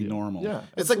 perfectly no normal. Yeah,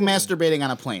 it's like masturbating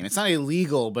on a plane. It's not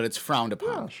illegal, but it's frowned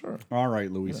upon. Yeah, sure. All right,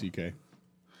 Louis C.K.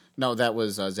 No, that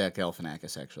was Zach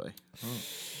Galifianakis, actually.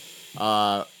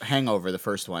 Hangover, the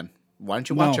first one. Why don't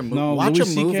you watch a movie? Watch a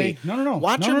movie. No.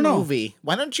 Watch a movie.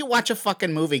 Why don't you watch a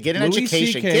fucking movie? Get an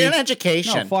education. Get an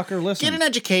education. No, fucker, listen. Get an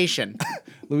education.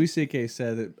 Louis C.K.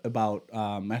 said about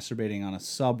masturbating on a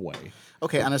subway.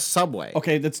 Okay, on a subway.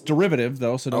 Okay, that's derivative,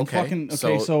 though, so don't fucking...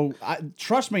 Okay, so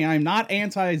trust me, I'm not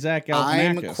anti-Zach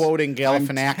Galifianakis. I'm quoting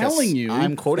Galifianakis. I'm telling you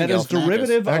I'm quoting that is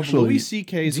derivative of Louis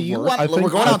C.K.'s work. We're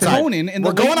going outside.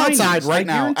 We're going outside right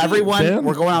now. Everyone,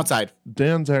 we're going outside.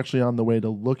 Dan's actually on the way to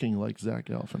looking like Zach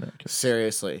Galifianakis.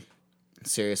 Seriously.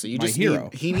 You My just hero.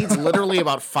 He needs literally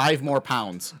about 5 more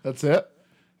pounds. That's it?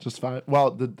 Just 5? Well,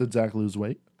 did Zach lose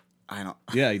weight? I don't.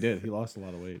 Yeah, he did. He lost a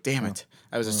lot of weight. Damn it!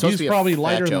 I was He's probably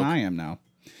lighter than I am now.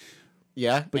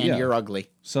 Yeah, but you're ugly.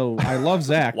 So I love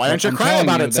Zach. Why don't you cry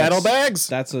about it, Saddlebags?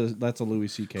 That's a Louis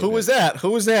C.K. Who was that?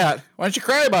 Why don't you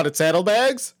cry about it,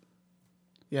 Saddlebags?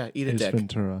 Yeah, eat a dick.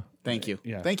 Ventura. Thank you.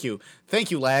 Yeah. Thank you,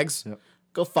 Lags. Yep.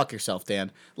 Go fuck yourself, Dan.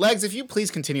 Lags, if you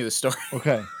please continue the story.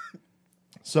 Okay.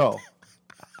 So.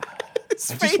 I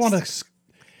just want to...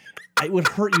 It would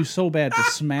hurt you so bad to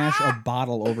smash a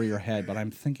bottle over your head, but I'm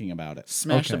thinking about it.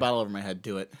 Smash the bottle over my head.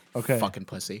 Do it. Okay. Fucking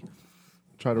pussy.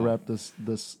 Try to wrap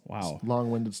this Wow.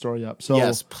 long-winded story up. So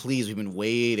yes, please. We've been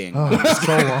waiting.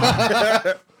 So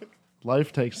long.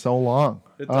 Life takes so long.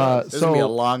 It does. This is going to be a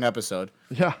long episode.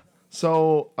 Yeah.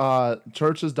 So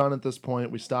church is done at this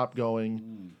point. We stopped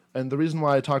going. And the reason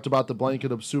why I talked about the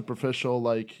blanket of superficial,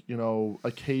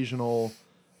 occasional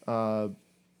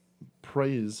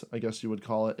praise, I guess you would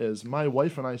call it, is my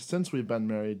wife and I, since we've been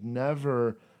married,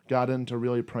 never got into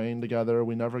really praying together.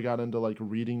 We never got into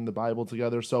reading the Bible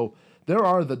together. So there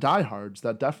are the diehards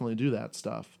that definitely do that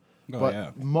stuff.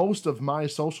 But most of my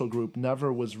social group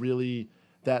never was really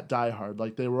that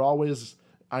diehard. They were always,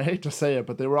 I hate to say it,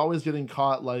 but they were always getting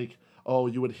caught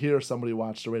you would hear somebody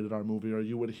watch the rated R movie, or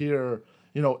you would hear,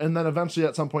 and then eventually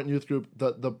at some point in youth group,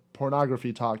 the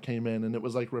pornography talk came in, and it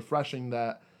was refreshing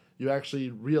that you actually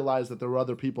realize that there were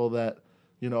other people that,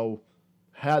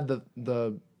 had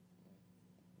the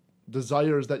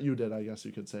desires that you did, I guess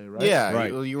you could say, right? Yeah,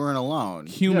 right. You weren't alone.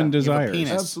 Human desires.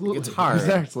 Penis. Absolutely. It's hard.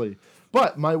 Exactly.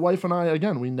 But my wife and I,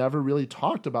 again, we never really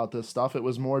talked about this stuff. It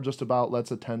was more just about let's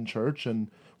attend church,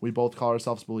 and we both call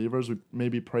ourselves believers. We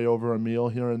maybe pray over a meal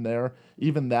here and there.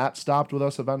 Even that stopped with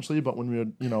us eventually, but when we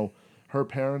would, her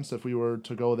parents, if we were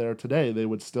to go there today, they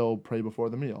would still pray before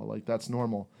the meal. That's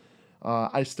normal.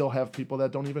 I still have people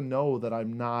that don't even know that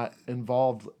I'm not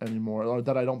involved anymore, or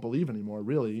that I don't believe anymore,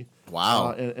 really.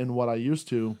 Wow. In what I used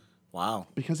to. Wow.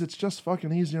 Because it's just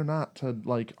fucking easier not to,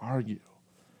 argue.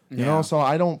 You know, so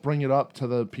I don't bring it up to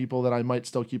the people that I might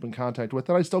still keep in contact with,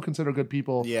 that I still consider good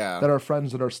people, that are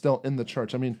friends that are still in the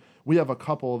church. I mean, we have a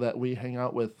couple that we hang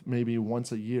out with maybe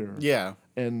once a year. Yeah.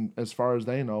 And as far as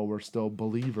they know, we're still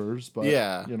believers, but,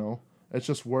 it's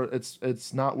just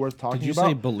it's not worth talking about. Did you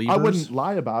say believers? I wouldn't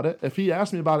lie about it. If he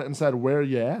asked me about it and said, where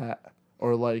you at?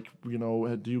 Or like, you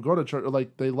know, do you go to church? Or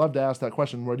like, they love to ask that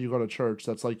question, where do you go to church?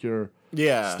 That's like your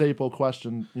staple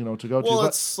question, you know, to go to. Well,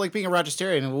 it's like being a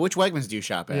Rochesterian. Which Wegmans do you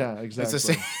shop at? Yeah, exactly. It's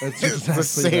the same, it's exactly the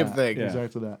same thing. Yeah.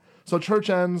 Exactly that. So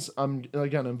church ends. I'm,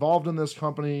 again, involved in this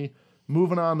company,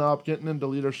 moving on up, getting into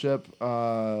leadership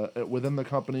within the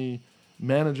company,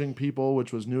 managing people,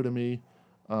 which was new to me.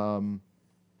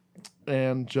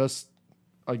 And just,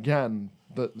 again,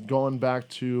 going back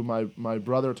to my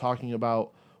brother talking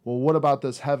about, well, what about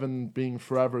this heaven being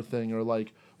forever thing? Or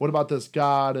like, what about this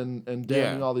God and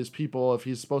damning all these people if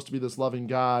he's supposed to be this loving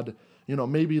God? You know,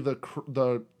 maybe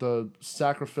the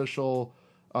sacrificial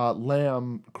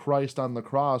lamb, Christ on the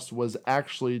cross, was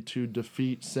actually to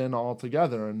defeat sin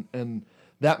altogether. And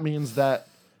that means that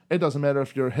it doesn't matter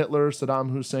if you're Hitler, Saddam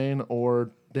Hussein,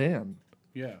 or Dan.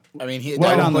 Yeah, I mean,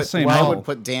 I would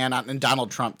put Dan on, and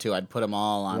Donald Trump too. I'd put them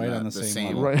all on, the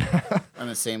same level. On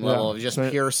the same level of just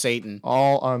pure Satan.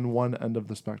 All on one end of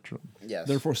the spectrum. Yes.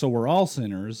 Therefore, so we're all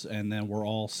sinners, and then we're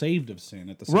all saved of sin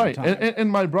at the same time. Right,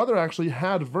 and my brother actually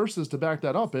had verses to back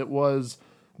that up. It was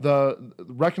the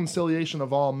reconciliation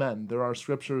of all men. There are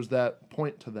scriptures that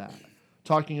point to that,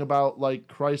 talking about like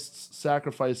Christ's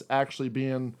sacrifice actually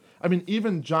being. I mean,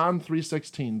 even John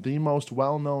 3:16, the most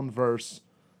well-known verse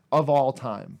of all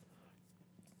time.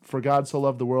 For God so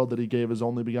loved the world that he gave his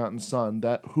only begotten Son,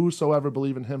 that whosoever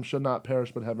believe in him should not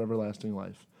perish but have everlasting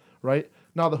life. Right?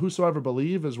 Now, the whosoever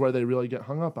believe is where they really get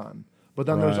hung up on. But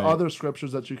then there's other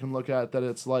scriptures that you can look at that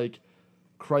it's like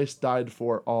Christ died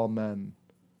for all men,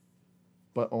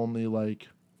 but only like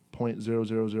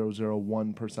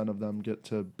 0.00001% of them get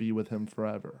to be with him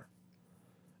forever.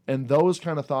 And those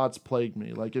kind of thoughts plague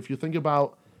me. Like, if you think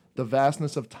about the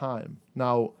vastness of time.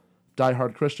 Now,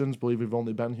 diehard Christians believe we've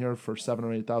only been here for 7,000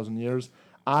 or 8,000 years.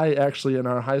 I actually, in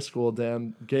our high school,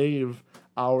 Dan, gave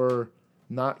our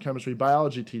not chemistry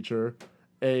biology teacher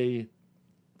a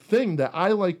thing that I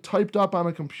like typed up on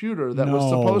a computer that was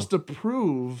supposed to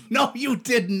prove. No, you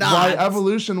did not. Why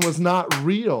evolution was not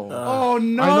real. Oh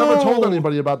no! I never told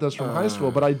anybody about this from high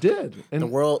school, but I did. And the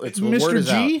world, it's Mr.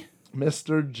 G.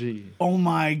 Mr. G. Oh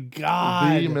my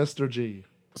God. The Mr. G.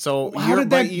 So how did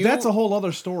that? That's a whole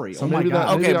other story. So oh my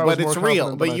God. Okay, but it's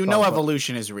real. But you know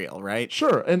evolution is real, right?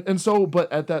 Sure. And so,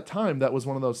 but at that time, that was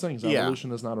one of those things.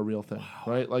 Evolution is not a real thing,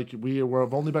 right? Like we've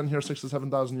only been here 6,000 to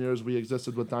 7,000 years. We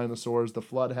existed with dinosaurs. The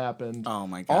flood happened. Oh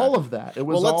my God. All of that. It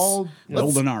was all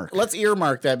golden ark. Let's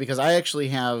earmark that because I actually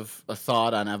have a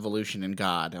thought on evolution and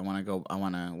God. I want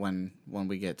to when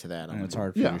we get to that. And it's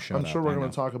hard for you to shut I'm sure we're going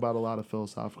to talk about a lot of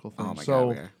philosophical things. Oh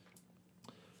my God.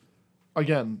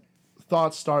 Again,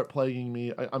 thoughts start plaguing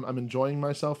me. I'm enjoying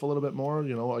myself a little bit more,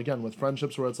 you know, again, with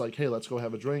friendships where it's like, hey, let's go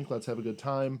have a drink. Let's have a good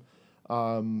time.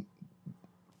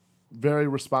 Very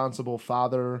responsible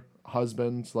father,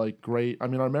 husband, like great. I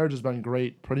mean, our marriage has been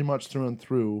great pretty much through and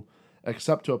through,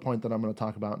 except to a point that I'm going to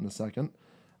talk about in a second.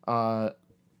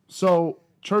 So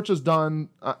church is done,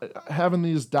 having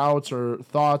these doubts or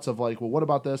thoughts of like, well, what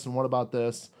about this and what about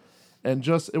this? And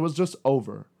it was just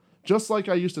over. Just like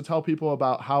I used to tell people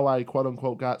about how I, quote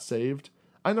unquote, got saved,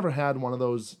 I never had one of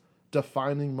those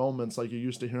defining moments like you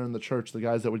used to hear in the church, the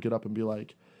guys that would get up and be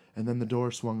like, and then the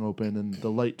door swung open and the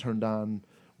light turned on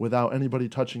without anybody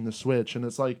touching the switch. And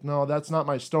it's like, no, that's not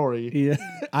my story. Yeah,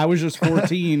 I was just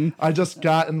 14. I just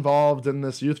got involved in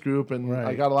this youth group and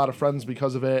I got a lot of friends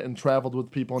because of it and traveled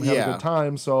with people and had a good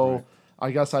time. So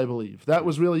I guess I believe. That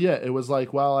was really it. It was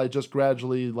like, well, I just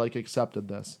gradually like accepted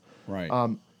this. Right.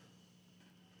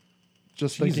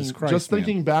 Just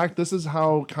thinking back, this is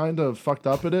how kind of fucked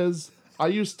up it is. I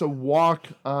used to walk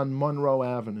on Monroe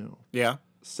Avenue. Yeah.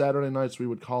 Saturday nights we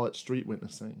would call it street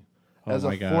witnessing. As a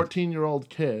 14-year-old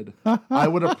kid, I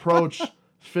would approach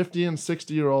 50 and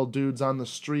 60-year-old dudes on the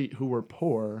street who were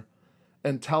poor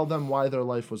and tell them why their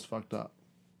life was fucked up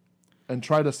and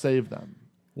try to save them.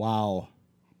 Wow.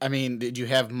 I mean, did you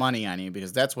have money on you?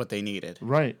 Because that's what they needed.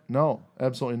 Right. No,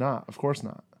 absolutely not. Of course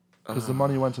not. Because the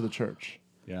money went to the church.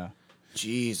 Yeah.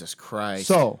 Jesus Christ.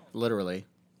 So, literally.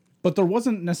 But there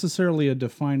wasn't necessarily a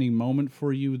defining moment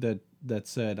for you that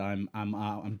said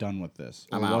I'm done with this.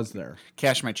 Or was there?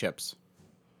 Cash my chips.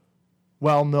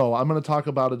 Well, no. I'm going to talk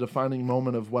about a defining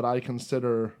moment of what I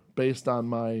consider based on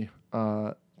my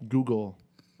Google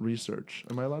research.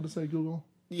 Am I allowed to say Google?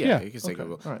 Yeah, you can say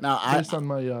Google. Right. Now, based on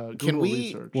my Google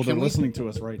research. Well, they're listening to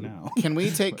us right now. Can we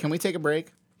take a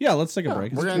break? Yeah, let's take a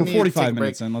break. We're 45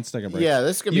 minutes in. Let's take a break. Yeah,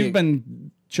 this could be. You've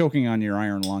been choking on your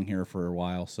iron lung here for a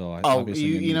while, so obviously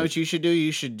you know what you should do?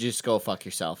 You should just go fuck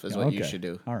yourself. Is what you should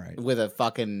do. All right. With a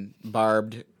fucking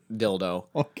barbed dildo.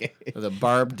 Okay. With a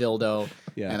barbed dildo.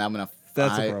 Yeah. And I'm gonna.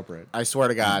 That's appropriate. I swear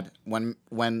to God,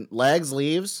 when Lags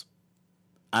leaves,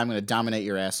 I'm going to dominate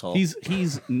your asshole.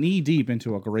 He's knee deep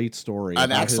into a great story.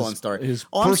 An excellent story. His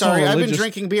I'm sorry. I've been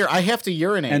drinking beer. I have to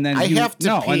urinate. And then I have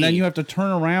to pee. And then you have to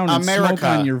turn around and smoke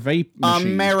on your vape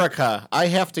machine. America. I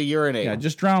have to urinate. Yeah,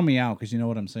 just drown me out because you know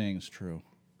what I'm saying is true.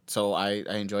 So I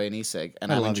enjoy an e-cig,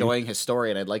 and I'm enjoying his story,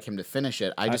 and I'd like him to finish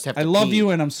it. I just have to I love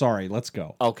you, and I'm sorry. Let's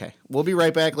go. Okay. We'll be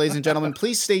right back, ladies and gentlemen.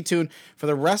 Please stay tuned for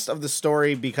the rest of the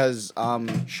story because...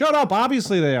 Shut up.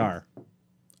 Obviously they are.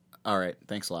 All right.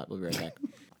 Thanks a lot. We'll be right back.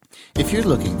 If you're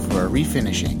looking for a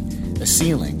refinishing, a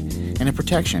sealing, and a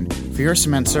protection for your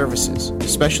cement services,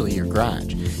 especially your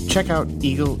garage, check out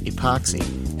Eagle Epoxy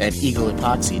at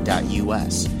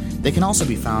eagleepoxy.us. They can also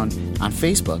be found on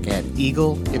Facebook at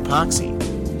Eagle Epoxy,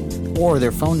 or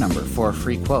their phone number for a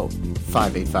free quote,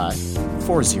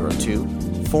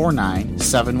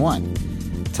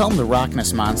 585-402-4971. Tell them the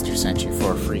Rockness Monster sent you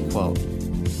for a free quote.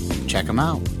 Check them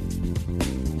out.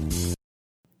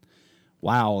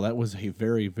 Wow, that was a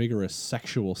very vigorous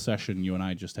sexual session you and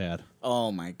I just had.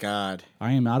 Oh, my God.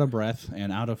 I am out of breath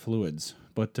and out of fluids.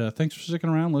 But thanks for sticking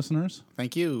around, listeners.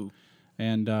 Thank you.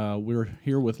 And we're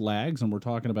here with Lags, and we're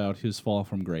talking about his fall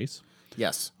from grace.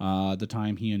 Yes. The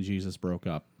time he and Jesus broke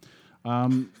up.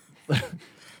 Who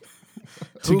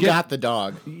got the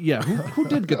dog? Yeah, who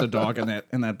did get the dog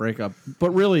in that breakup?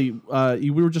 But really, we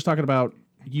were just talking about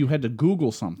you had to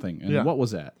Google something, and what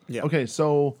was that? Yeah. Okay,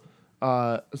 so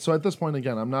at this point,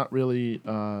 again, I'm not really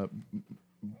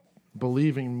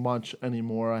believing much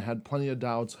anymore. I had plenty of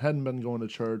doubts, hadn't been going to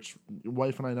church.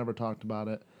 Wife and I never talked about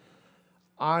it.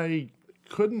 I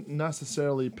couldn't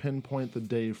necessarily pinpoint the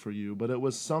day for you, but it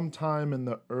was sometime in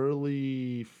the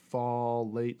early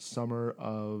fall, late summer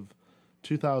of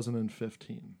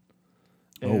 2015.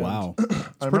 Oh, wow.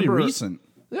 It's pretty recent.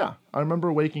 Yeah. I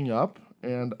remember waking up,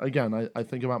 and again, I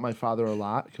think about my father a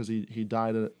lot because he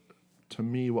died at, to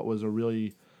me, what was a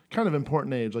really kind of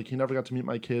important age. Like, he never got to meet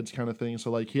my kids kind of thing.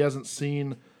 So, like, he hasn't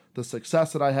seen the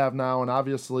success that I have now, and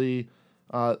obviously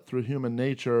through human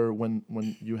nature, when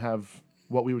you have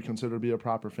what we would consider to be a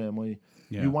proper family,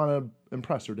 you want to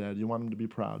impress your dad. You want him to be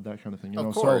proud, that kind of thing.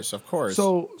 Of course.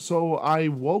 So I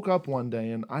woke up one day,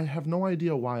 and I have no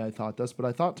idea why I thought this, but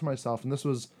I thought to myself, and this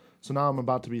was, so now I'm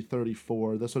about to be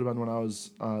 34. This would have been when I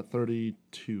was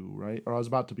 32, right? Or I was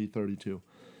about to be 32.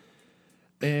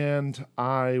 And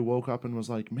I woke up and was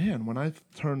like, man, when I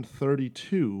turned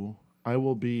 32, I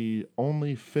will be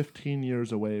only 15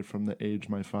 years away from the age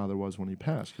my father was when he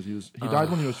passed, because he died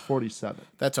when he was 47.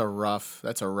 That's a rough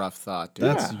thought, dude.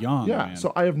 That's young, yeah. man.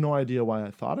 So I have no idea why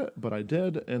I thought it, but I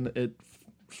did, and it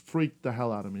freaked the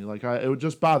hell out of me. Like, it would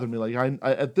just bother me. Like,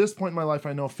 I at this point in my life,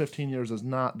 I know 15 years is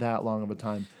not that long of a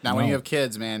time. Now, when you have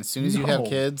kids, man, as soon as you have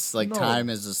kids, like, time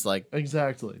is just like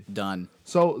exactly done.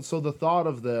 So the thought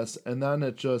of this, and then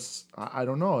it just, I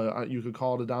don't know, you could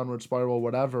call it a downward spiral,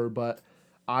 whatever, but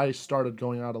I started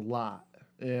going out a lot,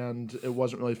 and it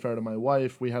wasn't really fair to my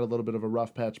wife. We had a little bit of a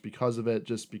rough patch because of it,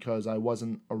 just because I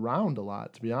wasn't around a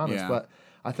lot, to be honest. Yeah. But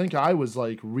I think I was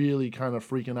like really kind of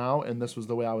freaking out, and this was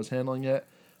the way I was handling it.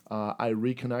 I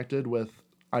reconnected with,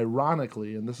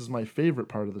 ironically, and this is my favorite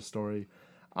part of the story,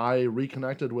 I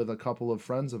reconnected with a couple of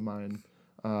friends of mine,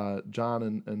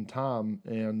 John and Tom,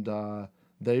 and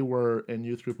they were in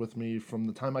youth group with me from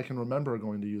the time I can remember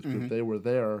going to youth group. They were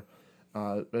there.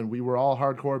 And we were all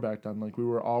hardcore back then. Like, we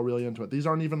were all really into it. These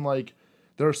aren't even like,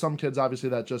 there are some kids, obviously,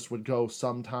 that just would go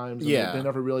sometimes. And they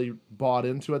never really bought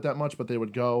into it that much, but they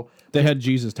would go. They had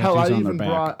Jesus tattoos on their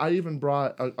back. I even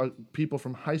brought people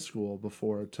from high school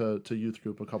before to youth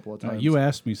group a couple of times. You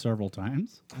asked me several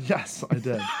times. Yes, I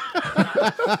did.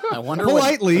 I wonder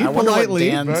politely. What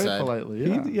Dan very said. politely,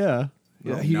 yeah.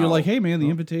 You're like, hey, man, the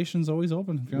invitation's always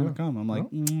open if you want to come. I'm like,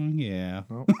 yeah.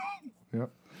 Yeah.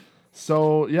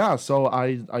 So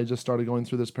I just started going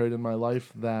through this period in my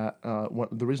life that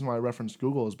the reason why I referenced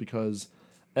Google is because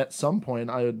at some point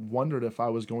I had wondered if I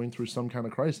was going through some kind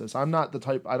of crisis. I'm not the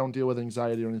type, I don't deal with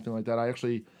anxiety or anything like that.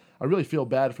 I really feel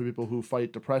bad for people who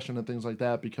fight depression and things like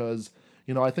that because,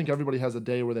 I think everybody has a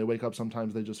day where they wake up,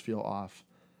 sometimes they just feel off.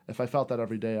 If I felt that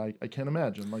every day, I can't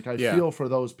imagine. Like, I feel for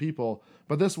those people.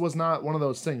 But this was not one of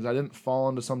those things. I didn't fall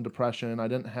into some depression. I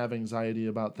didn't have anxiety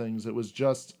about things. It was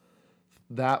just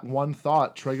that one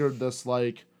thought triggered this,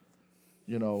 like,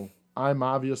 I'm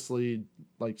obviously,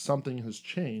 like, something has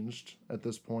changed at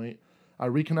this point. I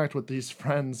reconnect with these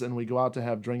friends, and we go out to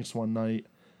have drinks one night.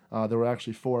 There were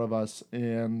actually 4 of us,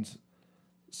 and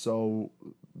so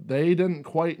they didn't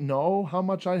quite know how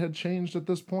much I had changed at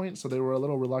this point, so they were a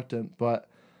little reluctant, but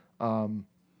I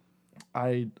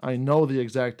know the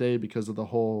exact day because of the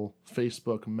whole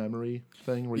Facebook memory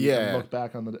thing where you can look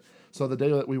back on the day. So the day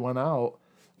that we went out,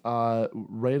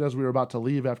 right as we were about to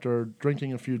leave after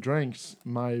drinking a few drinks,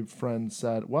 my friend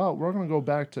said, well, we're going to go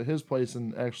back to his place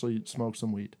and actually smoke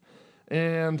some weed.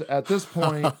 And at this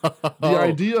point, the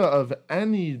idea of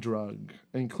any drug,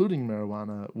 including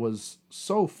marijuana, was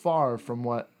so far from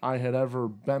what I had ever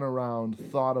been around,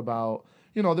 thought about.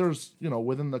 There's,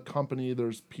 within the company,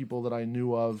 there's people that I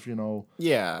knew of,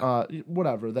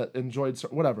 whatever, that enjoyed,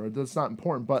 whatever, that's not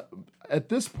important. But at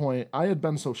this point, I had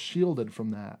been so shielded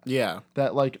from that. Yeah.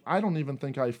 That, I don't even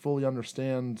think I fully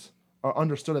understood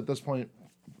at this point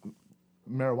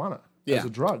marijuana as a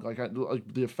drug, like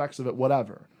the effects of it,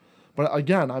 whatever. But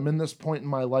again, I'm in this point in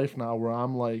my life now where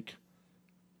I'm like,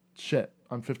 shit,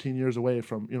 I'm 15 years away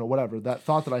from, whatever, that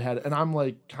thought that I had. And I'm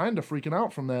kind of freaking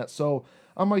out from that. So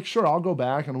I'm like, sure, I'll go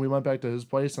back. And we went back to his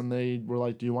place and they were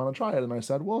like, do you want to try it? And I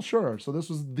said, well, sure. So this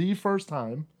was the first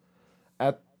time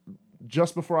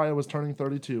just before I was turning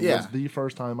 32 was the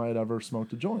first time I had ever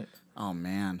smoked a joint. Oh,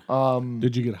 man.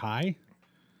 Did you get high?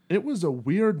 It was a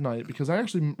weird night because I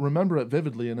actually remember it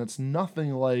vividly, and it's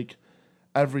nothing like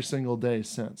every single day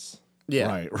since.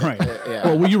 Yeah. Right.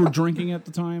 Yeah. Well, you were drinking at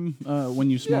the time when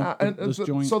you smoked this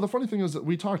joint? So the funny thing is that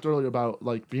we talked earlier about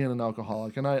being an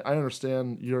alcoholic, and I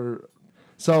understand your...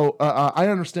 So I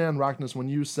understand, Rockness, when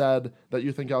you said that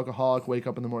you think alcoholic, wake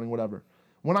up in the morning, whatever.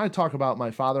 When I talk about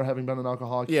my father having been an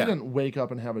alcoholic, he didn't wake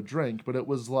up and have a drink, but it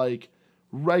was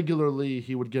regularly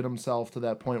he would get himself to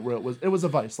that point where it was a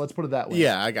vice. Let's put it that way.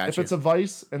 Yeah, I got If it's a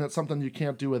vice and it's something you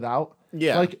can't do without.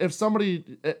 Yeah.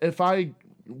 If I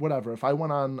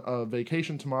went on a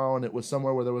vacation tomorrow and it was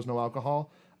somewhere where there was no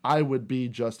alcohol, I would be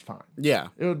just fine. Yeah.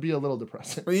 It would be a little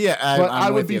depressing. Well, yeah, I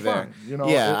would be fine. It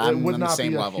would not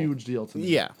be a level. huge deal to me.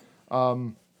 Yeah.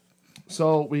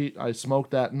 So I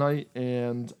smoked that night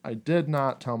and I did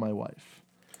not tell my wife.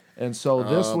 And so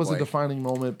this was a defining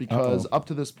moment because up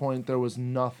to this point there was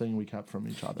nothing we kept from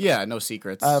each other. Yeah, no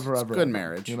secrets. Ever. Good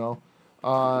marriage.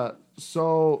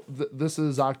 So this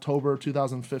is October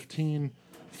 2015.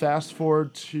 Fast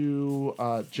forward to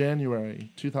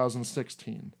January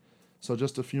 2016. So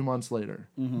just a few months later.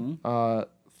 Mm-hmm.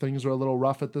 Things are a little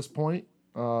rough at this point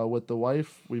with the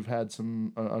wife. We've had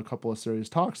a couple of serious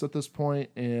talks at this point,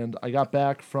 and I got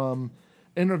back from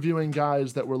interviewing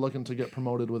guys that were looking to get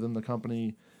promoted within the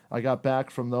company. I got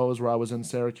back from those where I was in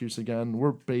Syracuse again.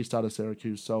 We're based out of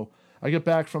Syracuse. So I get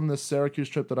back from this Syracuse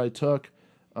trip that I took.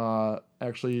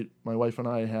 Actually, my wife and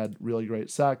I had really great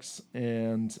sex.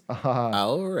 And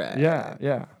all right.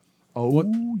 Yeah. Oh,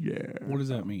 yeah. What does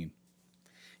that mean?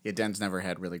 Yeah, Den's never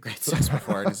had really great sex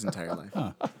before in his entire life.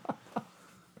 Huh.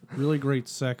 Really great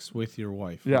sex with your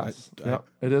wife. Yes.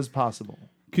 It is possible.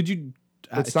 Could you...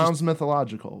 It sounds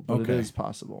mythological, but it is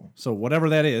possible. So whatever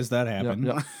that is, that happened.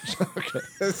 Yep.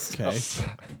 Okay.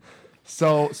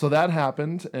 So that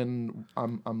happened, and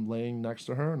I'm laying next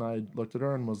to her, and I looked at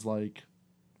her and was like,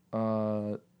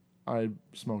 I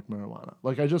smoked marijuana.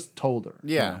 I just told her.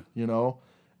 Yeah.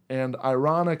 And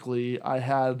ironically, I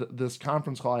had this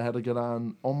conference call I had to get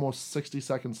on almost 60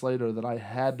 seconds later that I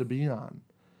had to be on.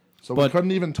 So we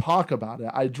couldn't even talk about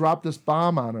it. I dropped this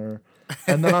bomb on her,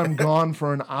 and then I'm gone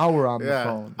for an hour on the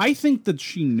phone. I think that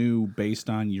she knew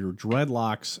based on your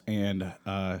dreadlocks and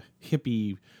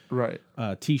hippie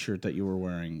T-shirt that you were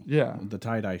wearing. Yeah. The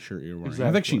tie-dye shirt you were wearing. Exactly.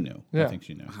 I think she knew. Yeah. I think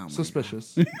she knew. Oh,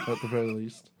 suspicious, at the very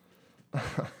least.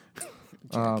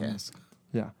 Jackass.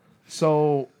 Yeah.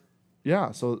 So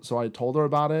I told her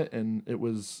about it, and it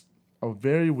was a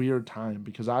very weird time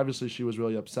because obviously she was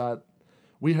really upset.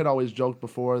 We had always joked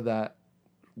before that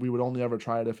we would only ever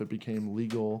try it if it became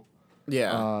legal.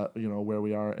 Yeah. Where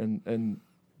we are, and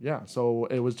yeah. So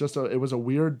it was it was a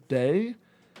weird day.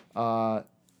 It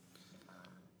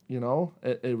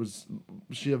was.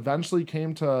 She eventually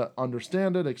came to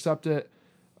understand it, accept it.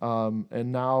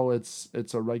 And now it's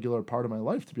a regular part of my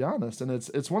life, to be honest. And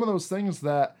it's one of those things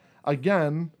that,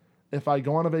 again, if I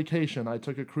go on a vacation, I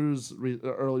took a cruise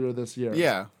earlier this year.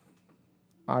 Yeah.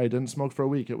 I didn't smoke for a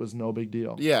week. It was no big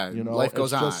deal. Yeah, life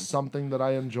goes on. It's just something that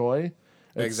I enjoy.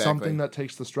 It's something that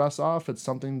takes the stress off. It's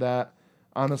something that,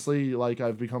 honestly,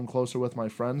 I've become closer with my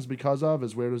friends because of,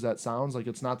 as weird as that sounds.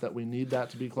 It's not that we need that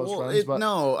to be close friends, but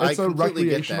it's a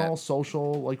recreational,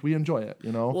 social, we enjoy it,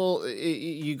 Well,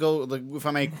 you go, if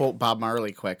I may quote Bob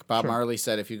Marley quick. Bob Marley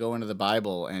said, if you go into the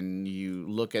Bible and you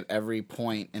look at every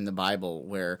point in the Bible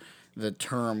where the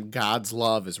term God's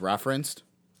love is referenced,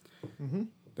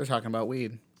 they're talking about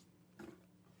weed.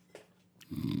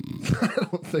 I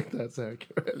don't think that's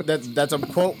accurate. That's a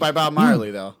quote by Bob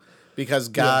Marley, though. Because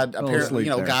God, apparently,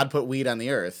 God put weed on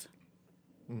the earth.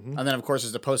 And then, of course,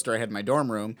 there's a poster I had in my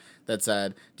dorm room that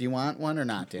said, "Do you want one or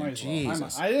not, Dan?"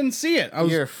 Jesus. I didn't see it. I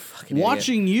was You're a fucking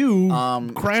watching you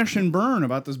crash and burn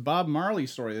about this Bob Marley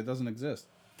story that doesn't exist.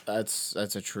 That's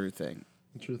a true thing.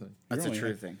 True thing. That's a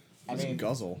true thing. Let's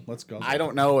guzzle. I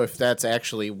don't know if that's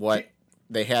actually what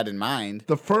they had in mind.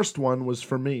 The first one was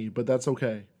for me, but that's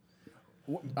okay.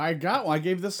 I got one. I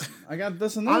got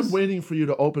this and this. I'm waiting for you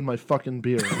to open my fucking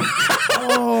beer.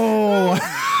 Oh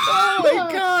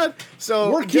my God!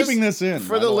 So we're keeping this in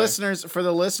for the listeners. For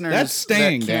the listeners, that's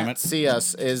staying. That Damn can't it! See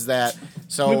us is that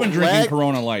so? We've been drinking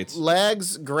Corona Lights.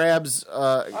 Legs grabs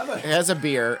has a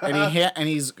beer and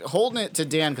he's holding it to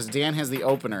Dan because Dan has the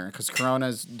opener because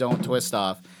Coronas don't twist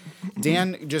off.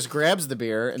 Dan just grabs the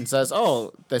beer and says,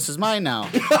 "Oh, this is mine now."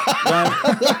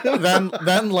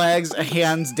 then Legs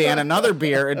hands Dan another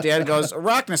beer, and Dan goes,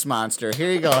 "Rockness Monster,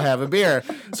 here you go, have a beer."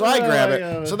 So I grab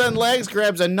it. So then Legs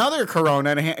grabs another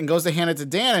Corona and goes to hand it to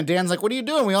Dan, and Dan's like, "What are you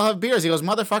doing? We all have beers." He goes,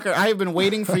 "Motherfucker, I have been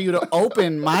waiting for you to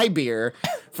open my beer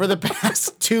for the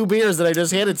past 2 beers that I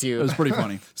just handed to you." It was pretty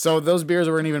funny. So those beers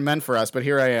weren't even meant for us, but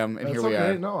here I am, and here we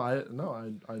are. No,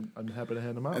 I'm happy to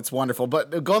hand them out. It's wonderful.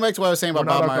 But going back to what I was saying about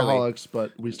We're not Bob Marley. alcoholics,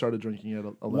 but we started drinking at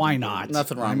 11. Why not?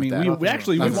 Nothing wrong I mean, with that. we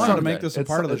actually wanted to make this a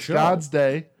part of the show. It's God's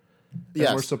day.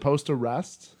 Yes. We're supposed to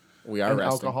rest. We are and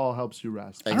resting. alcohol helps you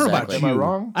rest. I don't know about you. Exactly. Am I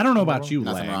wrong? I don't know about you,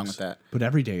 Nothing Legs, wrong with that. But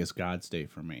every day is God's day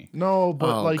for me. No,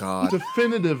 but God.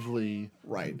 definitively,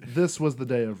 Right. this was the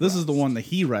day of This rest. is the one that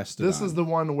he rested This on. is the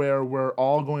one where we're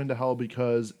all going to hell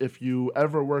because if you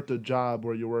ever worked a job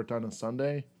where you worked on a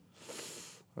Sunday,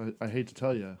 I hate to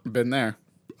tell you. Been there.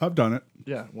 I've done it.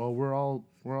 Yeah, well, we're all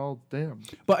damned.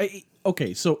 But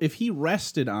okay, so if he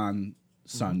rested on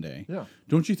Sunday, Yeah.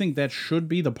 don't you think that should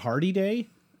be the party day?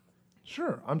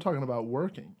 Sure, I'm talking about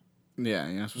working. Yeah,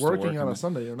 you're not supposed to Working work on a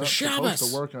Sunday, you're not supposed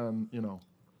Shabbos. to work on,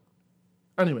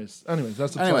 Anyways,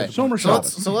 that's a Anyway, Somer so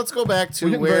Shabbos. let's go back to We're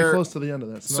getting where. very close to the end of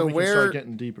this. so Now we where- can start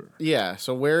getting deeper. Yeah.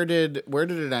 So where did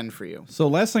it end for you? So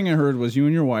last thing I heard was you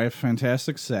and your wife,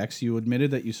 fantastic sex. You admitted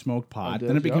that you smoked pot. did,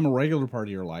 Then it became yep. a regular part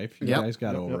of your life. You Yep. guys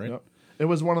got over it. Yep. It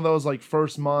was one of those like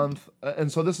first month,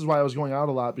 and so this is why I was going out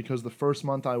a lot because the first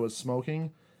month I was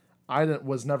smoking,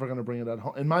 was never going to bring it at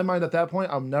home. In my mind at that point,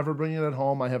 I'm never bringing it at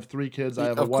home. I have 3 kids. I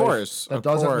have a Of wife course, that of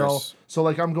doesn't know. course. So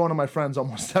like I'm going to my friends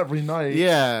almost every night.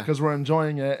 Yeah. Because we're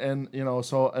enjoying it, and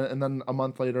so and then a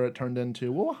month later it turned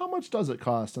into, well, how much does it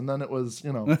cost? And then it was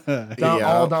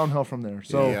all downhill from there.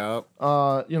 So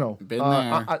Yep. Been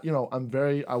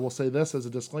there. I will say this as a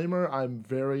disclaimer, I'm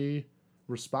very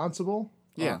responsible.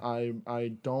 Yeah.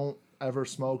 I don't ever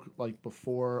smoke like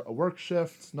before a work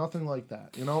shift, nothing like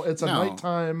that. It's a No.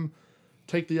 nighttime,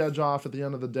 take the edge off at the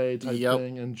end of the day type Yep.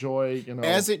 thing. Enjoy,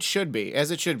 As it should be.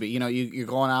 You're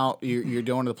going out. You're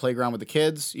going to the playground with the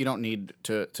kids. You don't need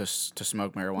to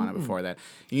smoke marijuana before that.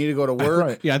 You need to go to work.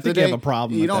 Right. Yeah, I think you have a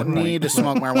problem You at that don't point. need to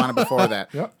smoke marijuana before that.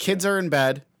 Yep. Kids are in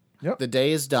bed. Yep. The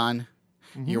day is done.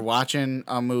 You're watching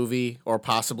a movie or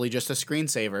possibly just a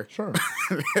screensaver. Sure.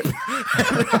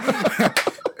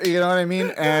 You know what I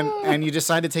mean? And you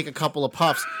decide to take a couple of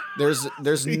puffs. There's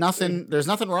nothing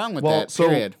wrong with that. So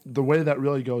Period. the way that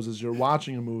really goes is you're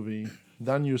watching a movie,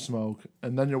 then you smoke,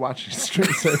 and then you're watching a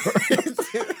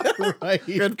screensaver. Right.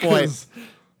 Good point. 'Cause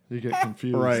you get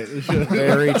confused. Right.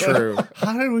 Very true.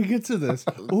 How did we get to this?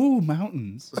 Ooh,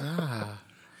 mountains.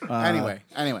 Anyway.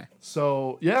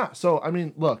 So yeah, I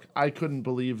mean, look, I couldn't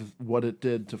believe what it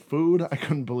did to food. I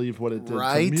couldn't believe what it did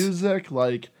Right. to music.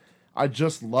 Like, I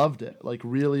just loved it. Like,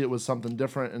 really, it was something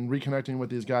different. And reconnecting with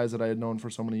these guys that I had known for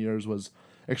so many years was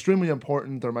extremely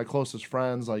important. They're my closest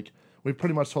friends. Like, we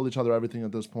pretty much told each other everything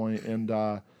at this point. And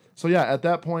so yeah, at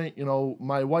that point,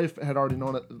 my wife had already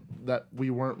known that we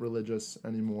weren't religious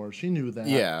anymore. She knew that.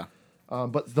 Yeah.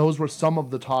 But those were some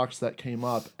of the talks that came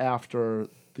up after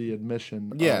the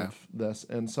admission of this.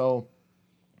 And so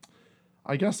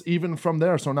I guess even from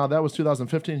there, so now that was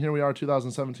 2015, here we are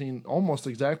 2017, almost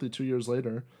exactly 2 years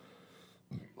later.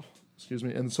 Excuse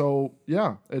me. And so,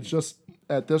 yeah, it's just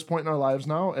at this point in our lives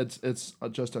now, it's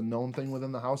just a known thing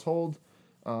within the household.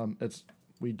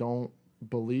 We don't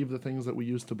believe the things that we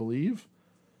used to believe.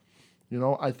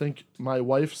 I think my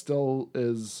wife still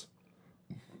is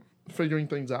figuring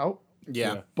things out.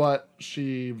 Yeah. But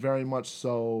she very much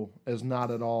so is not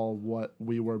at all what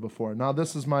we were before. Now,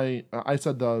 this is I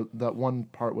said that one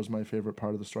part was my favorite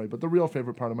part of the story, but the real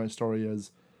favorite part of my story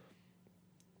is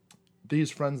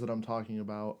these friends that I'm talking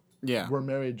about were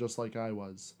married just like I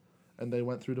was, and they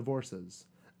went through divorces.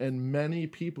 And many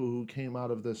people who came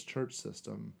out of this church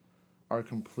system are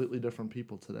completely different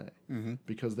people today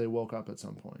because they woke up at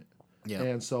some point. Yeah.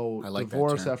 And so I like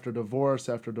divorce after divorce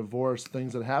after divorce,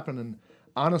 things that happen. And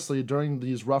honestly, during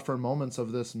these rougher moments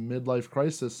of this midlife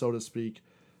crisis, so to speak,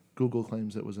 Google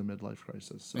claims it was a midlife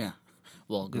crisis. So, Yeah.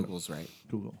 Well, Google's right.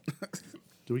 Google.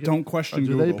 Do we Don't question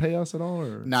do Google. they pay us at all?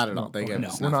 Or? Not at all. They give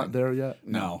us We're not nothing. there yet?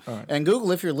 No. All right. And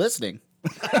Google, if you're listening,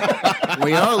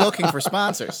 we are looking for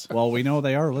sponsors. Well, we know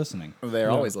they are listening. They're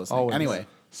always listening. always. Anyway.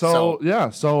 So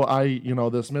I,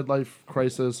 this midlife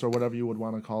crisis or whatever you would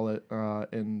want to call it,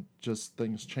 and just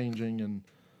things changing. And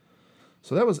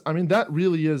so that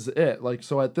really is it. Like,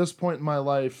 so at this point in my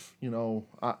life,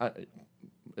 I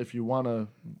if you want to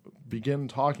begin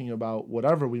talking about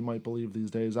whatever we might believe these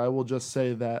days, I will just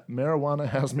say that marijuana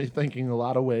has me thinking a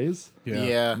lot of ways.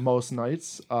 Yeah. Most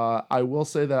nights. I will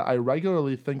say that I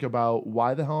regularly think about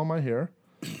why the hell am I here?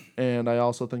 And I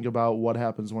also think about what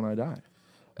happens when I die.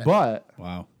 But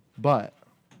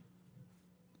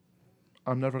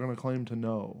I'm never going to claim to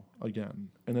know again.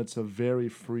 And it's a very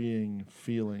freeing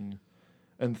feeling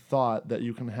and thought that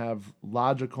you can have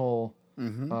logical,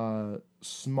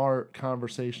 smart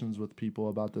conversations with people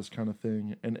about this kind of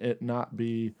thing and it not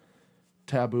be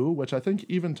taboo, which I think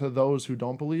even to those who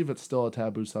don't believe, it's still a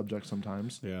taboo subject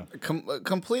sometimes. Yeah.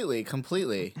 Completely.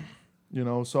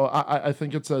 So I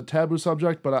think it's a taboo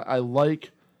subject, but I like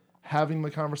having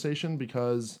the conversation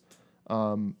because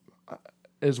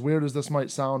as weird as this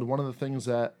might sound, one of the things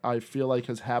that I feel like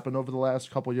has happened over the last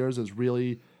couple years is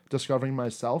really discovering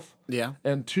myself. Yeah.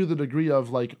 And to the degree of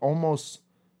like almost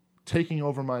taking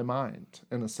over my mind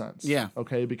in a sense. Yeah.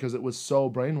 Okay. Because it was so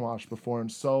brainwashed before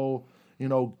and so,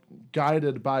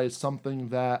 guided by something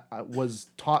that was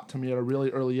taught to me at a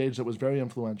really early age that was very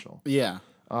influential. Yeah.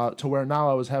 To where now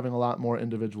I was having a lot more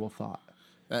individual thought.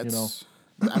 That's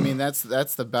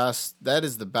the best. That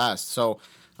is the best. So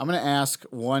I'm going to ask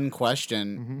one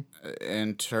question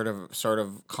in sort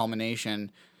of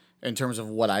culmination in terms of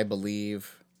what I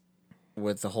believe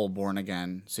with the whole born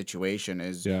again situation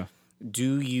is,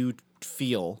 do you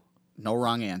feel, no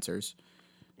wrong answers,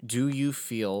 do you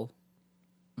feel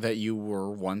that you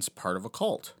were once part of a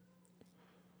cult?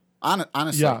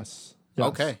 Honestly. Yes.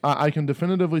 Okay. I can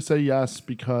definitively say yes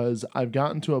because I've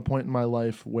gotten to a point in my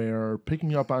life where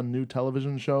picking up on new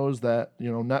television shows that,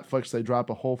 Netflix, they drop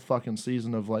a whole fucking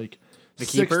season of like The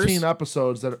 16 Keepers?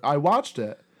 episodes that I watched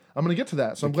it. I'm going to get to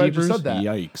that. So I'm glad you said that.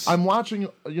 Yikes. I'm watching,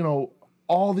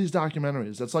 all these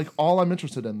documentaries. That's like all I'm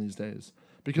interested in these days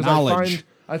because Knowledge.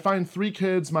 I find 3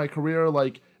 kids, my career,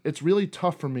 like it's really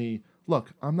tough for me.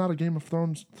 Look, I'm not a Game of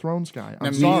Thrones guy.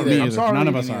 I'm sorry. Me I'm either. sorry. None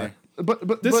of us are.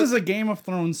 But This is a Game of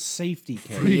Thrones safety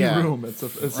case. free room. It's a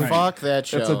Fuck that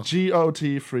show. It's a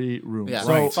GOT free room. Yeah,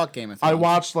 so fuck Game of Thrones. I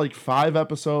watched like 5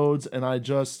 episodes and I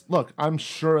just look. I'm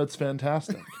sure it's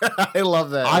fantastic. I love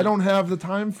that. I don't have the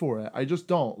time for it. I just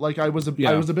don't. Like I was a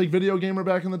big video gamer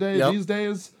back in the day. Yep. These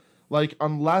days, like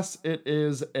unless it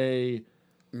is a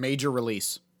major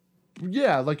release.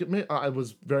 Yeah, like I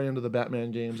was very into the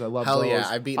Batman games. I love those. Hell yeah,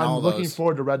 I've beaten all I'm looking those.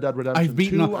 forward to Red Dead Redemption I've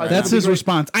beaten 2. them. That's his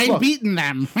response. I've beaten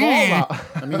them. Fallout.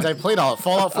 That means I played all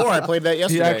Fallout 4. I played that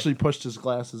yesterday. He actually pushed his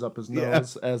glasses up his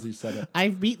nose as he said it.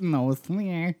 I've beaten those.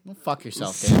 Yeah. Well, fuck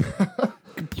yourself,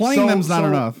 Dave. Playing them's not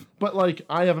enough. But like,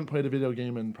 I haven't played a video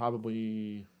game in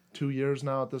probably 2 years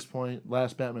now at this point.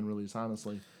 Last Batman release,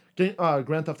 honestly.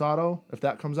 Grand Theft Auto, if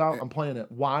that comes out, I'm playing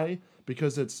it. Why?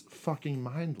 Because it's fucking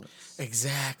mindless.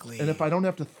 Exactly. And if I don't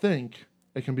have to think,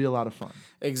 it can be a lot of fun.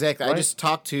 Exactly. Right? I just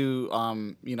talked to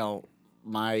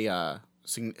my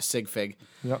Sig Fig.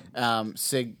 Yep.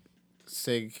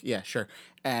 Sig, yeah, sure.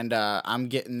 And I'm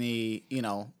getting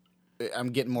I'm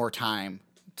getting more time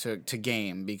to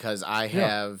game because I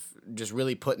have just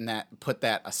really put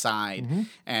that aside. Mm-hmm.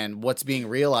 And what's being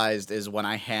realized is when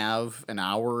I have an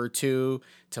hour or two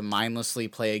to mindlessly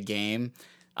play a game,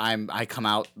 I come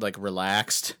out like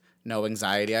relaxed, no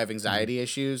anxiety. I have anxiety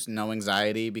issues, no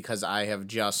anxiety because I have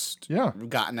just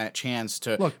gotten that chance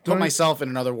to put myself in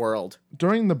another world.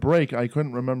 During the break, I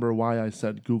couldn't remember why I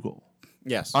said Google.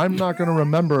 Yes. I'm not going to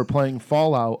remember playing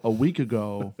Fallout a week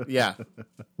ago. Yeah.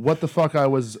 What the fuck I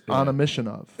was on a mission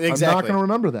of. Exactly. I'm not going to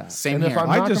remember that. Same and here. if I'm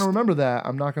not going to remember that,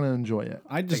 I'm not going to enjoy it.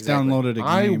 I just downloaded a game.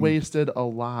 I wasted a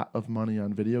lot of money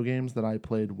on video games that I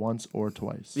played once or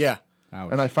twice. Yeah.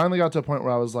 Ouch. And I finally got to a point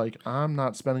where I was like, I'm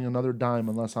not spending another dime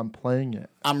unless I'm playing it.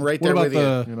 I'm right there with you.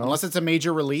 know? Unless it's a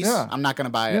major release, I'm not going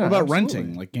to buy it. Yeah. What about absolutely.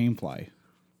 renting, like GameFly?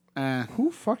 Who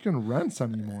fucking rents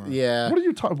anymore? Yeah. What are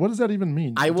you talking? What does that even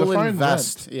mean? I will Define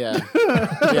invest. rent. Yeah.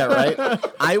 Yeah, right.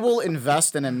 I will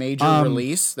invest in a major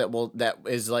release that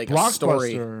is like a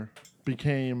story. Blockbuster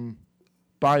became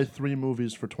buy 3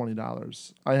 movies for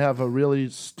 $20. I have a really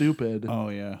stupid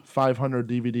 500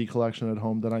 DVD collection at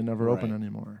home that I never open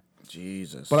anymore.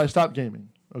 Jesus. But I stopped gaming.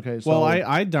 Okay, so well,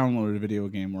 I downloaded a video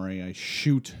game where I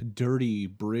shoot dirty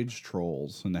bridge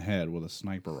trolls in the head with a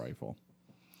sniper rifle.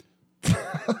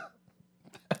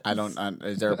 I don't.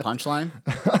 Is there a punchline?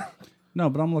 No,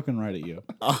 but I'm looking right at you.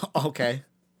 Oh, okay,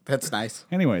 that's nice.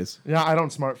 Anyways, yeah, I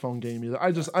don't smartphone game either.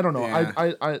 I don't know.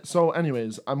 Yeah. So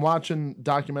anyways, I'm watching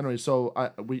documentaries. So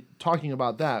we talking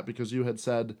about that because you had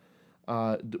said,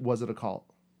 was it a cult,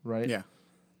 right? Yeah.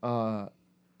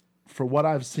 For what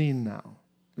I've seen now,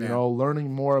 you know,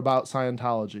 learning more about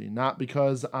Scientology, not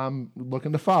because I'm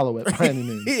looking to follow it by any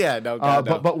means. Yeah, no, God,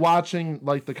 no. But watching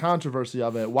like the controversy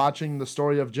of it, watching the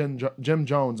story of Jim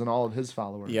Jones and all of his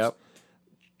followers. Yep.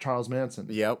 Charles Manson.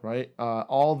 Yep. Right?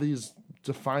 All these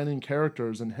defining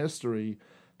characters in history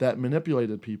that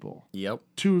manipulated people. Yep.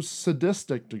 To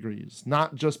sadistic degrees,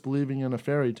 not just believing in a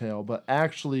fairy tale, but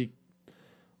actually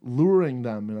luring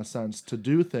them, in a sense, to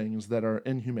do things that are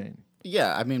inhumane.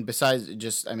 Yeah, I mean,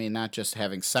 not just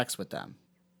having sex with them.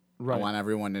 Right. I want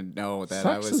everyone to know that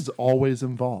Sex is always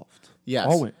involved. Yes.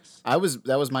 Always.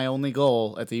 That was my only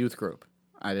goal at the youth group.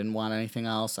 I didn't want anything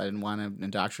else. I didn't want to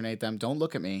indoctrinate them. Don't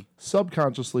look at me.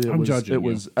 Subconsciously, it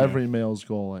was every male's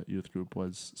goal at youth group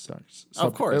was sex.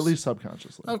 Of course. At least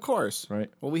subconsciously. Of course.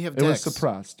 Right. Well, we have It dicks. was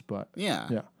suppressed, but Yeah.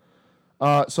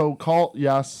 yeah. So cult,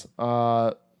 yes.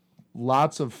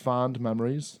 Lots of fond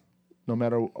memories. No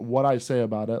matter what I say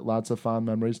about it, lots of fond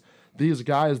memories. These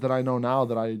guys that I know now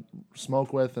that I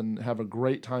smoke with and have a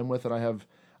great time with, and I have,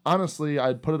 honestly,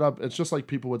 I'd put it up. It's just like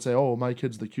people would say, "Oh, my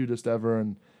kid's the cutest ever,"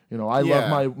 and you know, I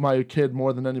love my kid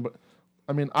more than anybody.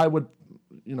 I mean, I would,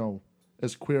 you know,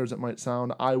 as queer as it might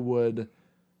sound, I would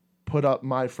put up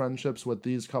my friendships with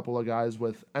these couple of guys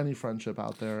with any friendship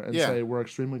out there and say we're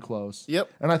extremely close. Yep.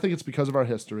 And I think it's because of our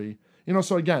history. You know,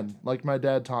 so again, like my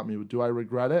dad taught me, do I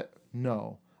regret it?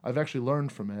 No. I've actually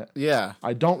learned from it. Yeah.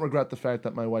 I don't regret the fact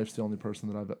that my wife's the only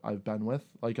person that I've been with.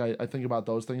 Like I think about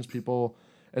those things. People,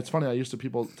 it's funny. I used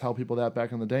to tell people that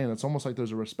back in the day, and it's almost like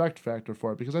there's a respect factor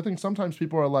for it because I think sometimes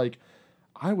people are like,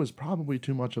 I was probably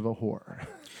too much of a whore,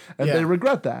 and they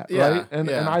regret that, right?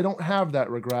 And I don't have that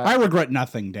regret. I regret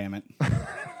nothing. Damn it.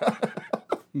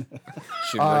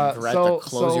 Should regret the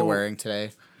clothes you're wearing today.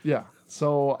 Yeah.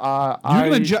 So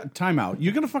you're gonna time out.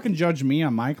 You're gonna fucking judge me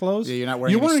on my clothes. Yeah, you're not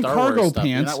wearing. You're wearing Star cargo Wars stuff.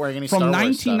 pants You're not wearing any from Star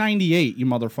Wars 1998, you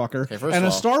motherfucker, Okay, and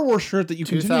a Star Wars shirt that you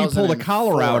continue to pull the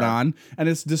collar out on, and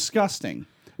it's disgusting.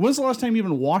 When's the last time you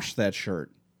even washed that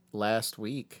shirt? Last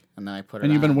week, and then I put it.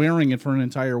 And you've on. been wearing it for an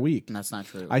entire week. And that's not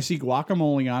true. I see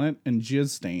guacamole on it and jizz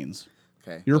stains.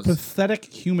 Okay, you're a pathetic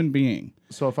human being.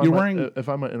 So if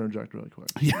I might interject really quick.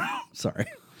 Yeah, sorry.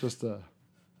 Just I'm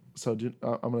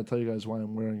going to tell you guys why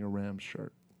I'm wearing a Rams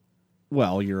shirt.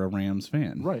 Well, you're a Rams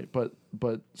fan. Right, but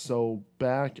so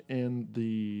back in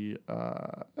the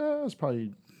it was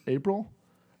probably April,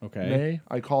 May,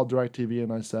 I called DirecTV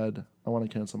and I said I want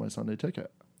to cancel my Sunday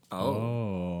ticket.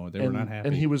 Oh, they were not happy.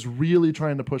 And he was really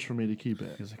trying to push for me to keep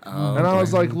it. Like, and I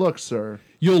was like, look, sir,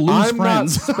 you'll lose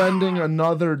friends. I'm not spending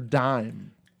another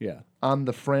dime on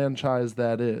the franchise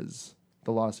that is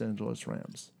the Los Angeles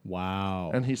Rams.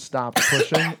 Wow. And he stopped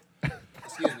pushing.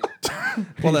 Excuse me.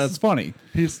 Well, that's funny.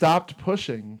 He stopped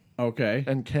pushing. Okay.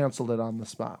 And canceled it on the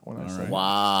spot when I said,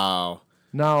 "Wow."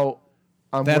 Now,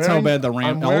 that's how bad the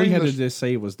Rams. All he had to just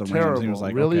say was the Rams. Terrible, He was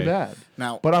like, really okay. bad.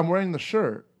 Now, but I'm wearing the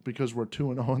shirt because we're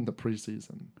 2-0 in the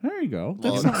preseason. There you go.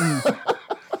 That's something.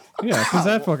 Yeah, because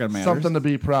that fucking matters. Something to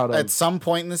be proud of. At some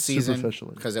point in the season,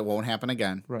 superficially, because it won't happen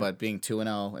again. Right. But being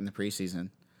 2-0 in the preseason,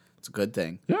 it's a good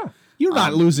thing. Yeah. You're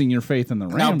not losing your faith in the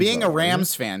Rams. Now, being a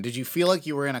Rams fan, did you feel like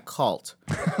you were in a cult?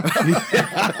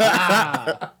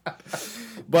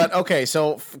 But okay,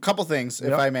 so a couple things,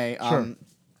 if I may. Sure.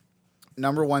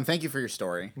 Number one, thank you for your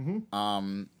story.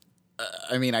 Mm-hmm.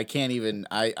 I mean, I can't even.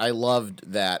 I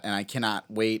loved that, and I cannot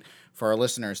wait for our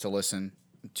listeners to listen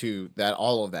to that,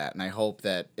 all of that, and I hope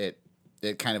that it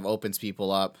kind of opens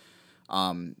people up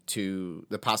to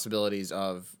the possibilities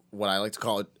of what I like to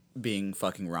call it being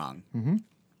fucking wrong. Mm-hmm.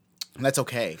 And that's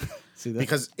okay. See,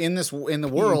 because in the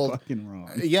world, fucking wrong.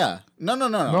 Yeah, no.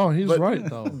 No, he's right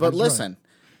though. But listen,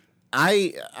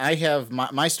 right. I have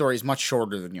my story is much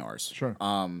shorter than yours. Sure.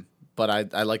 But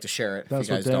I'd like to share it. That's if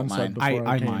you guys what Dan don't said mind. before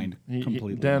I came. mind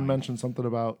completely. Dan mentioned something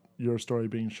about your story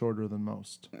being shorter than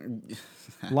most.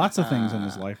 Lots of things in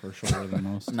his life are shorter than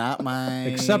most. Not mine.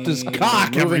 Except his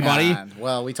cock, Moving everybody. on.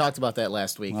 Well, we talked about that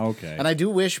last week. Okay. And I do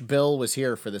wish Bill was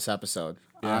here for this episode,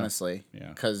 honestly. Yeah.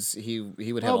 Because he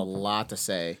would have a lot to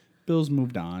say. Bill's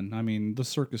moved on. I mean, the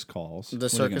circus calls. The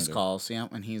circus calls, yeah,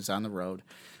 and he's on the road.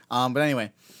 But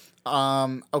anyway,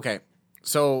 okay.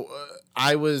 So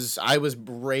I was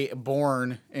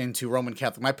born into Roman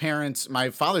Catholic. My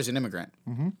father's an immigrant.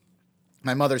 Mm-hmm.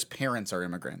 My mother's parents are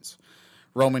immigrants,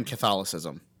 Roman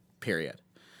Catholicism, period.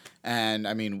 And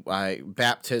I mean,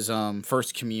 baptism,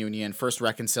 first communion, first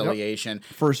reconciliation,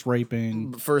 first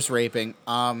raping.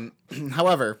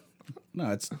 However,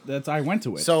 no, that's I went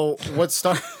to it. So what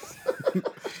started?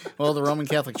 Well, the Roman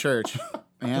Catholic Church.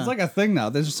 Yeah. It's like a thing now.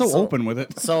 They're so open with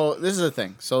it. So this is the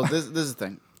thing. So this is the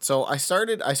thing. So I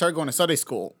started going to Sunday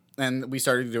school, and we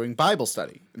started doing Bible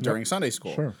study during Sunday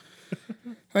school. Sure.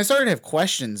 And I started to have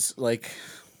questions like.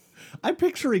 I'm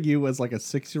picturing you as like a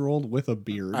 6-year-old with a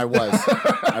beard. I was.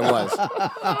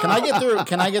 Can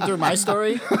I get through my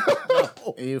story?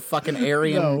 No. You fucking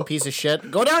Aryan piece of shit.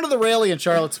 Go down to the rally in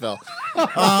Charlottesville.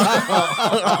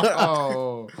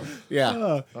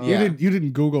 Yeah. You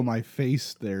didn't Google my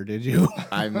face there, did you?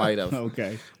 I might have.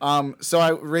 Okay. So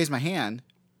I raised my hand,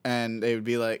 and they would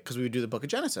be like, because we would do the Book of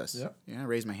Genesis. Yeah. Yeah. I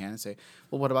raised my hand and say,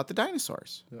 well, what about the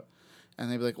dinosaurs? Yeah.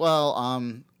 And they'd be like, well,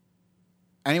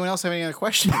 anyone else have any other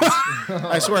questions?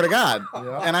 I swear to God.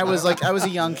 Yeah. And I was a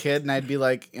young kid, and I'd be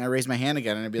like, I raised my hand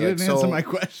again, and I'd be like, didn't answer my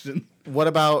question. What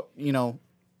about,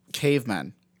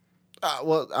 cavemen?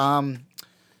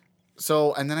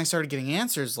 So, and then I started getting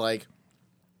answers like,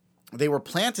 they were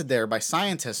planted there by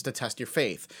scientists to test your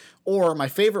faith. Or my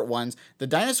favorite ones, the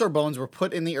dinosaur bones were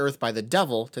put in the earth by the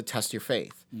devil to test your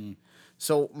faith. Mm.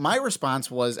 So my response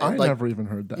was, I never even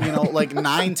heard that.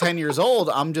 9, 10 years old,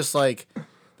 I'm just like,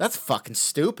 that's fucking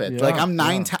stupid. Yeah, like I'm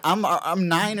 9, I'm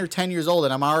 9 or 10 years old,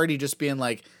 and I'm already just being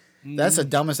like, that's the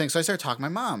dumbest thing. So I started talking to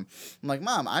my mom. I'm like,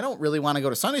 Mom, I don't really want to go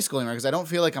to Sunday school anymore because I don't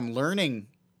feel like I'm learning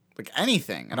like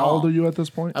anything at all. How old are you at this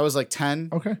point? I was like 10,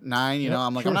 okay. 9,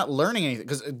 I'm like, sure. I'm not learning anything.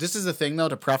 Because this is the thing, though,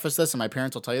 to preface this, and my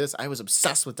parents will tell you this, I was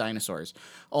obsessed with dinosaurs.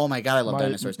 Oh, my God, I love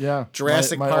dinosaurs. Yeah.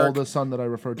 Jurassic Park. My oldest son that I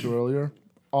referred to earlier,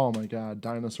 oh, my God,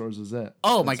 dinosaurs is it.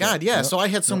 Oh, my God, yeah. Yep. So I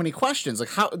had so many questions. Like,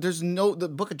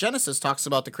 the Book of Genesis talks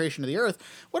about the creation of the earth.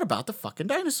 What about the fucking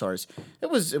dinosaurs? It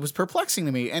was perplexing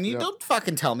to me. And you don't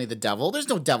fucking tell me the devil. There's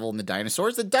no devil in the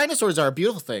dinosaurs. The dinosaurs are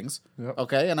beautiful things,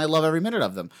 okay? And I love every minute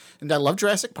of them. And I love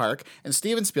Jurassic Park. And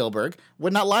Steven Spielberg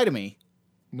would not lie to me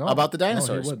about the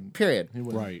dinosaurs, period. He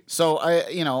wouldn't. Right. So,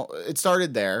 it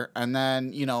started there. And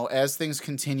then, as things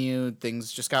continued,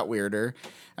 things just got weirder.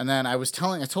 And then I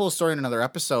told a story in another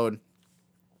episode.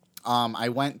 I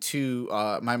went to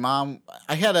my mom.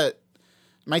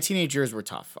 My teenage years were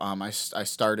tough. I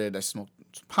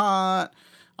smoked pot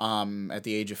at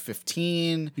the age of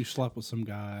 15. You slept with some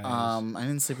guys. I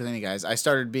didn't sleep with any guys. I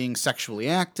started being sexually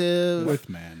active. With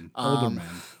men. Older men.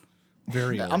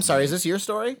 Very old. I'm sorry, is this your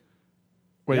story?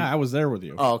 Wait. Yeah, I was there with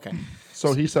you. Oh, okay.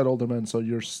 So he said older men, so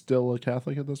you're still a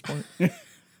Catholic at this point?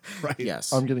 Right.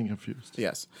 Yes. I'm getting confused.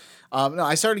 Yes. No,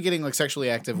 I started getting like sexually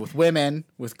active with women,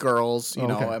 with girls,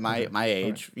 at my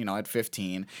age, right. At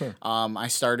 15. Sure. I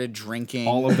started drinking.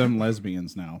 All of them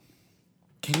lesbians now.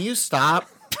 Can you stop?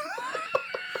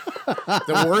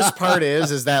 The worst part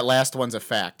is that last one's a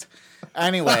fact.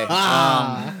 Anyway,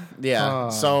 yeah.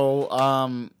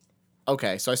 So,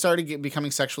 okay, so I started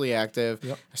becoming sexually active.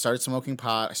 Yep. I started smoking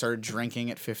pot. I started drinking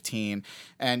at 15.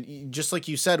 And just like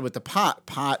you said with the pot,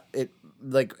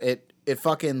 it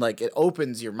fucking like it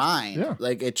opens your mind. Yeah.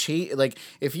 Like like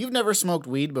if you've never smoked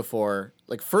weed before,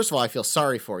 like first of all, I feel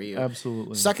sorry for you.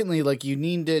 Absolutely. Secondly, like you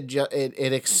need to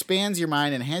it expands your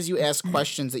mind and has you ask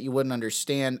questions that you wouldn't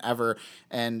understand ever.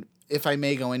 And if I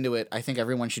may go into it, I think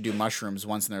everyone should do mushrooms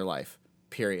once in their life.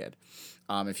 Period.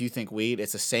 If you think weed,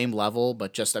 it's the same level,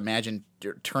 but just imagine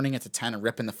turning it to 10 and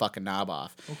ripping the fucking knob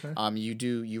off. Okay.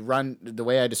 You run, the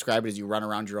way I describe it is you run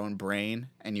around your own brain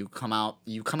and you come out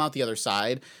the other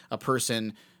side, a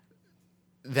person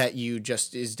that you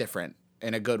just is different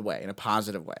in a good way, in a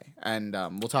positive way. And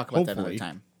we'll talk about that another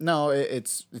time. No,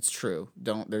 it's true.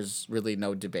 There's really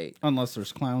no debate. Unless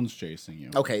there's clowns chasing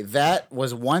you. Okay. That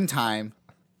was one time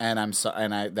and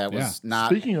was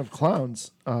not. Speaking of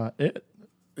clowns,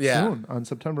 soon on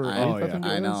September 8th, I think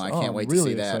I know. I can't wait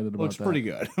really to see that. Looks pretty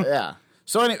good. Yeah.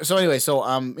 So anyway,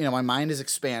 my mind is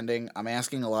expanding. I'm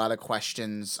asking a lot of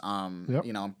questions,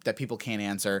 that people can't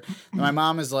answer. And my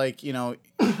mom is like, you're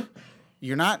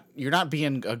not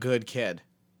being a good kid.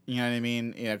 You know what I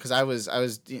mean? Because I was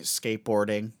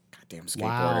skateboarding. Goddamn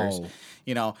skateboarders.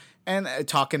 Wow. And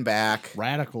talking back.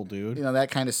 Radical, dude. That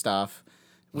kind of stuff.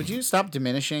 Would you stop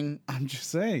diminishing? I'm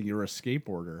just saying, you're a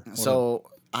skateboarder.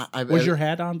 Was your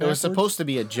hat on backwards? It was supposed to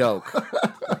be a joke.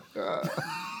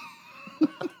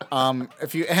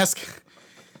 If you ask,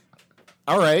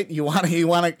 all right, you want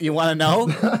to know?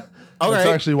 All That's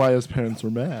right. actually why his parents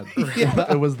were mad.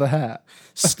 It was the hat.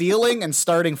 Stealing and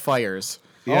starting fires.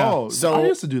 Yeah. Oh, so I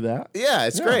used to do that. Yeah,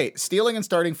 it's great. Stealing and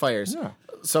starting fires. Yeah.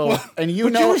 So, but you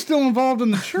were still involved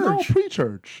in the church. No,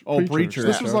 pre-church. Oh, pre-church.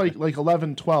 This was like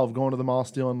 11, 12, going to the mall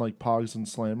stealing like Pogs and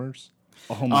Slammers.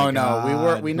 Oh my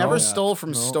God. We never stole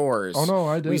from stores. Oh no,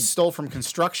 I did. We stole from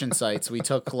construction sites. We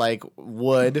took like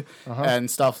wood and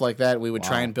stuff like that. We would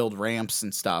try and build ramps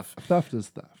and stuff. Theft is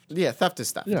theft. Yeah, theft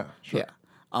is theft. Yeah, sure.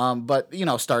 Yeah. But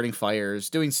starting fires,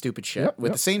 doing stupid shit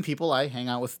with the same people I hang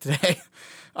out with today.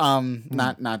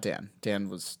 Not Dan. Dan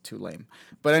was too lame.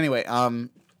 But anyway,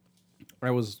 I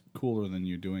was cooler than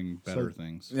you doing better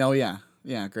things. Oh yeah.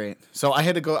 Yeah, great. So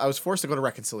I was forced to go to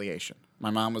reconciliation.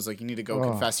 My mom was like, you need to go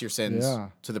confess your sins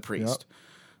to the priest.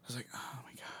 I was like, oh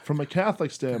my God. From a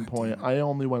Catholic standpoint, I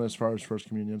only went as far as First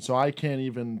Communion. So I can't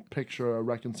even picture a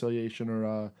reconciliation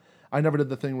or I never did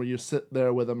the thing where you sit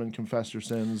there with them and confess your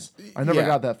sins. I never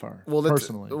got that far,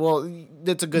 personally.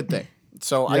 That's a good thing.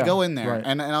 So I go in there,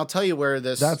 and I'll tell you where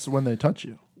this... That's when they touch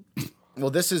you. Well,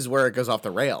 this is where it goes off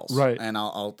the rails. Right. And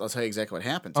I'll tell you exactly what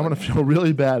happens. I'm going to feel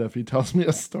really bad if he tells me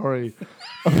a story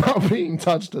about being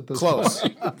touched at this point.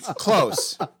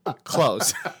 Close.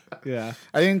 Yeah.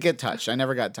 I didn't get touched. I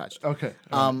never got touched. Okay.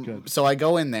 Good. So I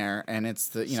go in there, and it's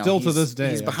the... Still to this day.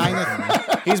 He's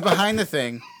behind the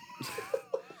thing.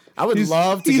 I would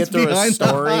love to get through a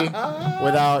story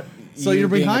without you're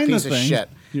being behind a piece the of thing. shit.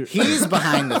 He's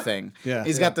behind the thing. Yeah.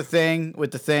 He's got the thing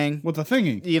with the thing. With the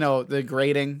thingy. The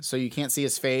grating, so you can't see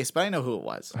his face, but I know who it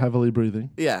was. Heavily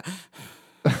breathing. Yeah.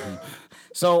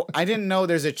 So I didn't know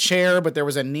there's a chair, but there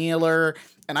was a kneeler,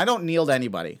 and I don't kneel to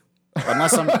anybody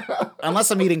unless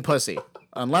I'm eating pussy.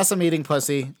 Unless I'm eating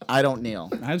pussy, I don't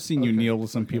kneel. I've seen you kneel with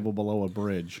some people below a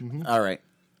bridge. Mm-hmm. All right.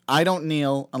 I don't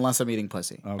kneel unless I'm eating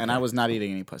pussy, and I was not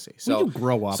eating any pussy. So you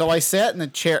grow up. So I sat in the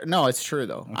chair. No, it's true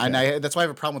though, and that's why I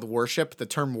have a problem with worship. The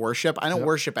term worship. I don't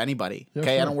worship anybody.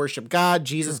 Okay, sure. I don't worship God,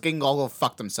 Jesus. Can all go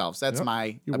fuck themselves. That's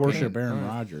my. You opinion. worship Aaron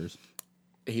Rodgers.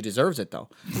 He deserves it though.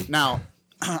 Now,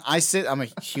 I'm a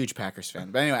huge Packers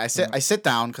fan, but anyway, I sit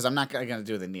down because I'm not gonna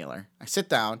do the kneeler. I sit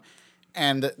down,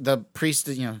 and the priest,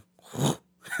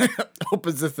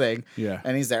 opens the thing. Yeah.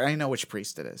 And he's there. I know which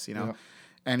priest it is. Yeah.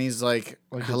 And he's like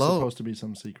hello. It's supposed to be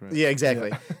some secret. Yeah, exactly.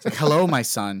 Yeah. It's like, hello, my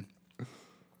son.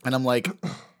 And I'm like,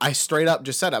 I straight up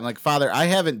just said it. I'm like, Father, I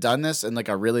haven't done this in like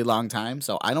a really long time,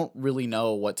 so I don't really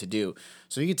know what to do.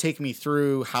 So you could take me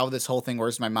through how this whole thing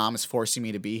works. My mom is forcing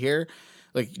me to be here.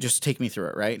 Like, just take me through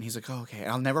it, right? And he's like, oh, okay.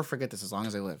 I'll never forget this as long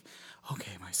as I live.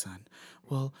 Okay, my son.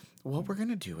 Well, what we're going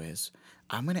to do is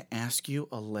I'm going to ask you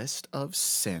a list of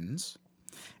sins,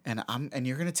 and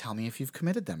you're going to tell me if you've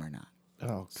committed them or not.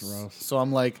 Oh, gross. So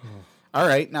I'm like, all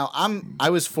right. Now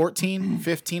I was 14,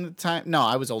 15 at the time. No,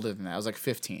 I was older than that. I was like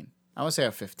 15. I would say I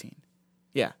was 15.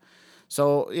 Yeah.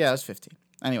 So yeah, I was 15.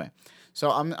 Anyway,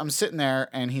 so I'm sitting there,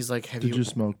 and he's like, Did you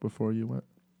smoke before you went?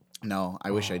 No,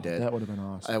 I wish I did. That would have been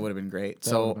awesome. That would have been great.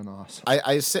 That would have been awesome.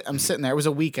 I'm sitting there. It was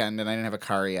a weekend, and I didn't have a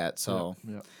car yet. So,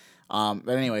 but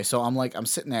anyway, so I'm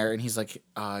sitting there, and he's like,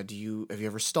 have you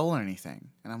ever stolen anything?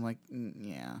 And I'm like,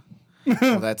 yeah.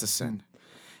 Well, that's a sin.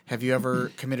 Have you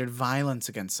ever committed violence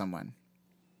against someone?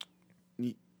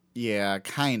 Yeah,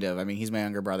 kind of. I mean, he's my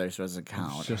younger brother, so it doesn't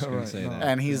count. Just gonna say that.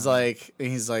 And he's like,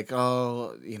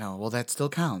 oh, well, that still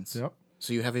counts. Yep.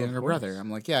 So you have a younger brother. I'm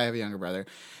like, yeah, I have a younger brother.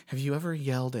 Have you ever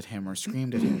yelled at him or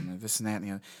screamed at him or this and that and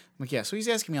the other? I'm like, yeah. So he's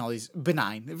asking me all these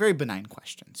very benign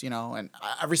questions, and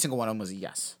every single one of them was a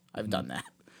yes. I've done that.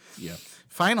 Yeah.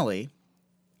 Finally,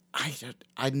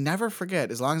 I never forget,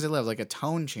 as long as I live, like a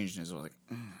tone changed in his voice, like,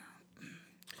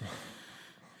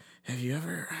 Have you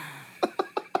ever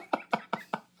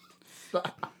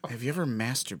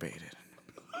masturbated?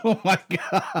 Oh my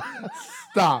God.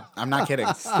 Stop. I'm not kidding.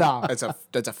 Stop. That's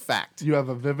a fact. You have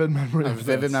a vivid memory of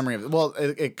vivid this. memory of it. Well,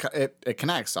 it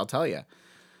connects, I'll tell you.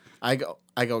 I go,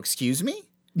 excuse me?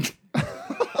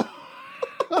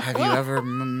 Have you ever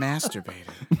masturbated?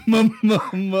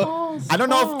 I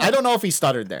don't know if he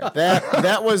stuttered there.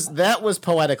 That was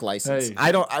poetic license. Hey.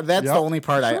 That's the only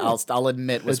part I'll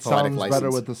admit was poetic license. It sounds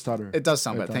better with the stutter. It does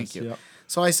sound better. Thank you. Yep.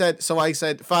 So I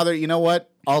said, Father, you know what?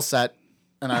 All set.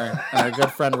 And our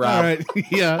good friend Rob, All right.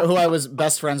 Yeah. who I was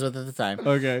best friends with at the time.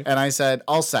 Okay. And I said,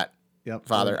 all set. Yep.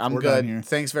 Father, I'm We're done here. good.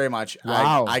 Thanks very much.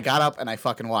 Wow. I got up and I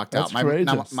fucking walked That's out.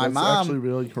 courageous. My That's mom, actually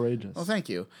really courageous. well, thank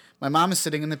you. My mom is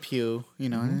sitting in the pew, Yeah,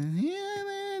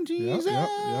 man, Jesus.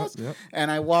 Yep. And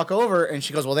I walk over and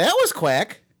she goes, well, that was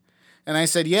quick. And I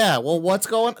said, yeah, well, what's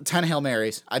going on? 10 Hail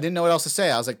Marys. I didn't know what else to say.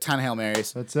 I was like, 10 Hail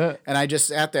Marys. That's it. And I just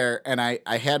sat there and I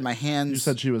had my hands. You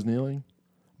said she was kneeling?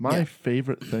 My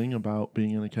favorite thing about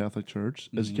being in a Catholic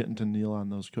church is getting to kneel on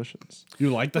those cushions.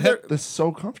 You like that? They're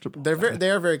so comfortable. They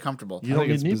are very comfortable. You don't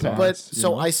need knee pads. But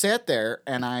so I sat there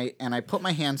and I put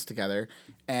my hands together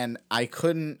and I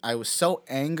was so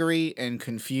angry and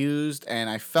confused and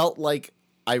I felt like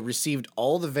I received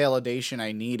all the validation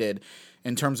I needed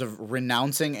in terms of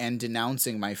renouncing and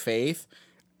denouncing my faith.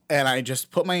 And I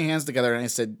just put my hands together and I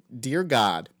said, "Dear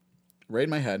God," right in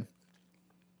my head,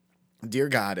 "Dear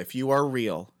God, if you are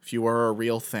real, if you are a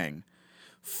real thing,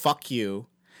 fuck you,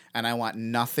 and I want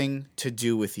nothing to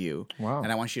do with you. Wow.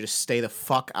 And I want you to stay the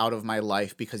fuck out of my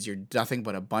life because you're nothing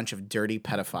but a bunch of dirty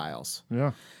pedophiles."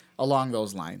 Yeah. Along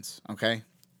those lines, okay?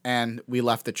 And we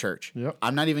left the church. Yep.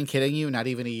 I'm not even kidding you. Not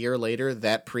even a year later,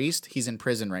 that priest, he's in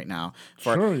prison right now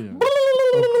for Sure, yeah.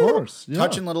 Of course. Yeah.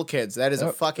 touching little kids. That is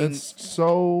a fucking... It's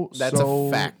so... That's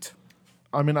a fact.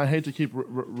 I mean, I hate to keep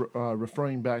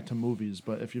referring back to movies,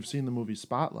 but if you've seen the movie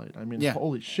Spotlight, I mean,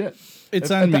 holy shit. It's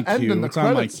on my queue. It's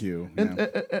on my queue.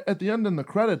 At the end in the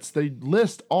credits, they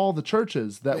list all the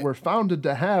churches that were founded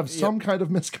to have some kind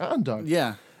of misconduct.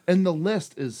 Yeah. And the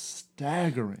list is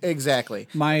staggering. Exactly.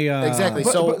 Exactly.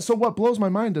 So what blows my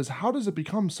mind is how does it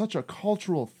become such a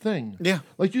cultural thing? Yeah.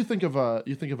 Like you think of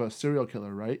a serial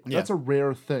killer, right? Yeah. That's a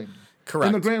rare thing. Correct.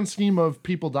 In the grand scheme of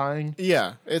people dying.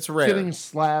 Yeah, it's rare. Getting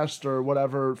slashed or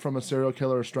whatever from a serial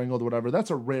killer or strangled or whatever,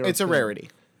 that's a rare It's thing. a rarity.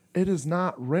 It is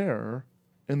not rare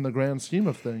in the grand scheme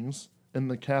of things in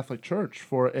the Catholic Church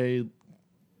for a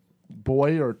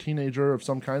boy or teenager of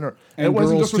some kind, or And it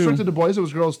wasn't girls just restricted too. to boys, it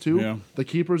was girls too. Yeah. The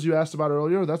Keepers you asked about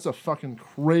earlier, that's a fucking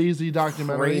crazy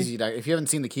documentary. If you haven't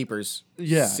seen The Keepers,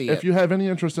 Yeah. see If it. you have any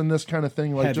interest in this kind of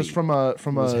thing, like Heavy. just from a It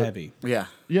was heavy. Yeah.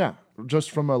 yeah,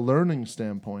 just from a learning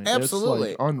standpoint,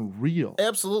 Absolutely. it's like unreal.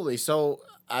 Absolutely. So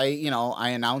I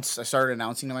started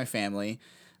announcing to my family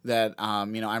that,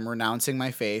 I'm renouncing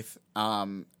my faith.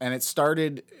 And it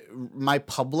started, my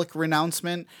public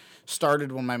renouncement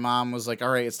started when my mom was like, "All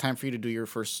right, it's time for you to do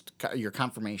your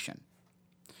confirmation."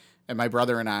 And my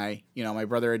brother and I, my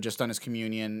brother had just done his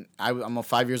communion. I'm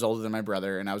 5 years older than my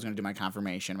brother, and I was going to do my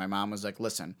confirmation. My mom was like,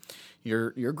 "Listen,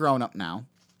 you're grown up now,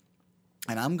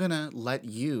 and I'm going to let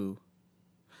you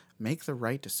make the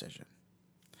right decision.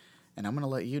 And I'm going to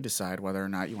let you decide whether or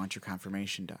not you want your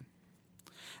confirmation done."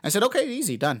 I said, "Okay,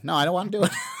 easy, done. No, I don't want to do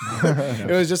it."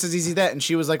 It was just as easy as that. And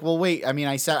she was like, "Well, wait. I mean,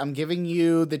 I said I'm giving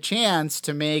you the chance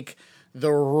to make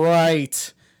the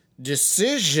right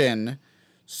decision.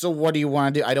 So what do you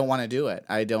want to do?" "I don't want to do it.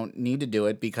 I don't need to do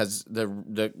it because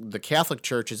the Catholic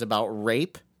Church is about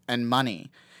rape and money.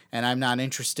 And I'm not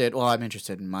interested. Well, I'm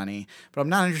interested in money, but I'm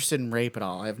not interested in rape at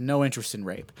all. I have no interest in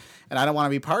rape. And I don't want to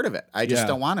be part of it. I just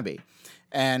don't want to be."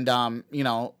 And,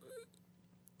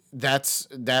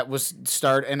 that was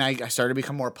start, and I started to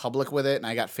become more public with it, and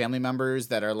I got family members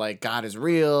that are like, "God is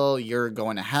real, you're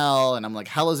going to hell," and I'm like,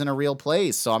 hell isn't a real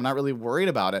place, so I'm not really worried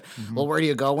about it. Mm-hmm. Well, where do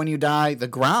you go when you die? The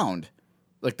ground.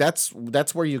 Like that's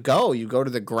where you go to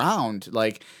the ground.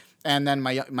 Like, and then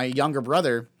my younger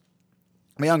brother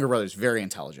is very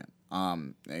intelligent,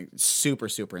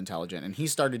 super intelligent, and he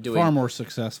started doing far more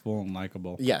successful and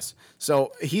likable. Yes,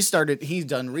 so he's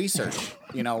done research,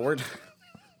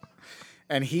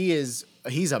 and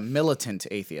he's a militant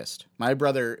atheist. My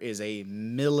brother is a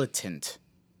militant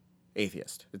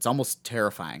atheist. It's almost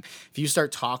terrifying. If you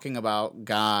start talking about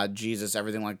God, Jesus,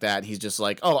 everything like that, he's just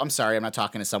like, "Oh, I'm sorry, I'm not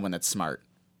talking to someone that's smart."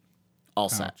 All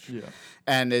set. Yeah.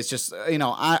 And it's just,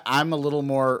 I'm a little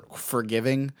more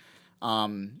forgiving.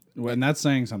 And that's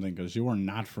saying something because you are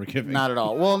not forgiving. Not at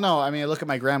all. Well, no, I mean, look at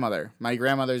my grandmother. My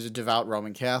grandmother's a devout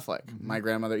Roman Catholic. Mm-hmm. My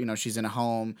grandmother, she's in a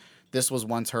home. This was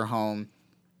once her home.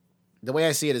 The way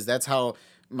I see it is that's how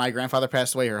my grandfather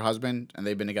passed away, her husband, and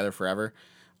they've been together forever.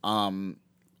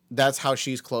 That's how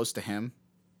she's close to him.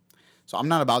 So I'm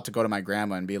not about to go to my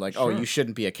grandma and be like, "Oh, you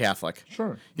shouldn't be a Catholic."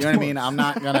 Sure. You know what I mean? I'm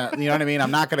not gonna. You know what I mean?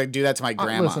 I'm not gonna do that to my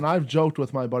grandma. Listen, I've joked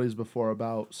with my buddies before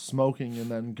about smoking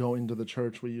and then going to the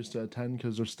church we used to attend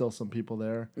because there's still some people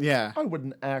there. Yeah. I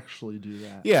wouldn't actually do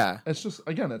that. Yeah. It's just,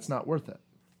 again, it's not worth it.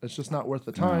 It's just not worth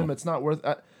the time. No. It's not worth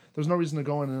there's no reason to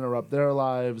go and interrupt their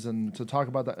lives and to talk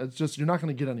about that. It's just, you're not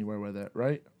going to get anywhere with it,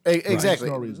 right? Exactly.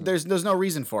 There's no reason. There's no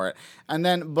reason for it. And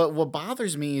then, but what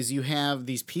bothers me is you have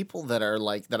these people that are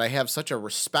like, that I have such a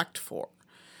respect for,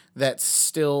 that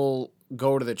still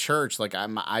go to the church. Like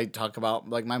I talk about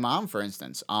like my mom, for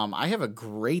instance. I have a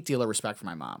great deal of respect for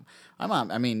my mom. My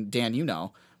mom, I mean, Dan,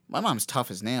 my mom's tough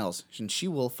as nails, and she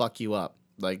will fuck you up.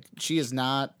 Like she is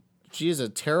a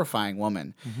terrifying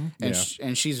woman,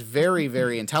 and she's very,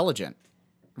 very intelligent.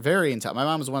 Very intelligent. My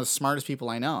mom is one of the smartest people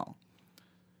I know.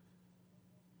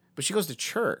 But she goes to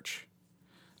church.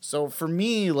 So for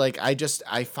me, like I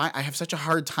have such a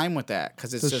hard time with that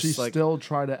because it's Does just she like. still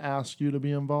try to ask you to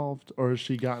be involved, or has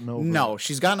she gotten over? No,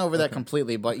 she's gotten over that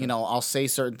completely. But I'll say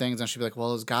certain things, and she'll be like,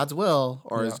 "Well, it's God's will,"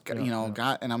 or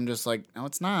God, and I'm just like, "No,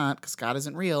 it's not, because God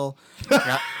isn't real."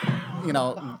 God,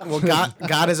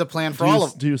 God has a plan for all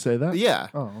of. Do you say that? Yeah.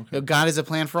 Oh, okay. God has a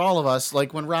plan for all of us.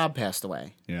 Like when Rob passed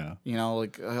away. Yeah.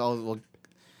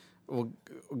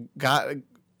 God.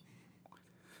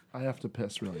 I have to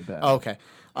piss really bad. Okay.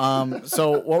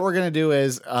 So what we're going to do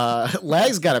is,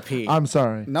 Lag's got to pee. I'm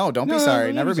sorry. No, don't be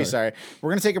sorry. Never be sorry. We're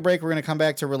going to take a break. We're going to come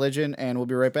back to religion, and we'll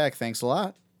be right back. Thanks a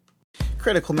lot.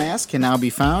 Critical Mass can now be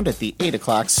found at the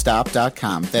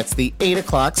 8o'clockstop.com. That's the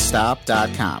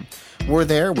 8o'clockstop.com. We're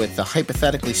there with the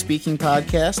Hypothetically Speaking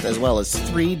podcast, as well as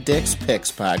 3 Dicks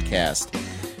Picks podcast.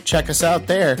 Check us out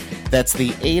there. That's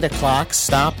the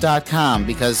 8o'clockstop.com,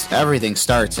 because everything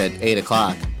starts at 8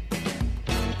 o'clock.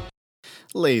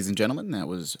 Ladies and gentlemen, that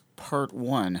was part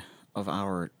 1 of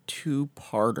our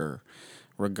 2-parter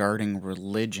regarding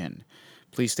religion.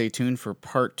 Please stay tuned for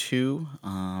part 2.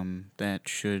 That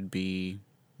should be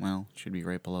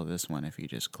right below this one if you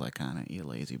just click on it, you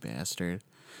lazy bastard.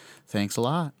 Thanks a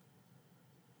lot.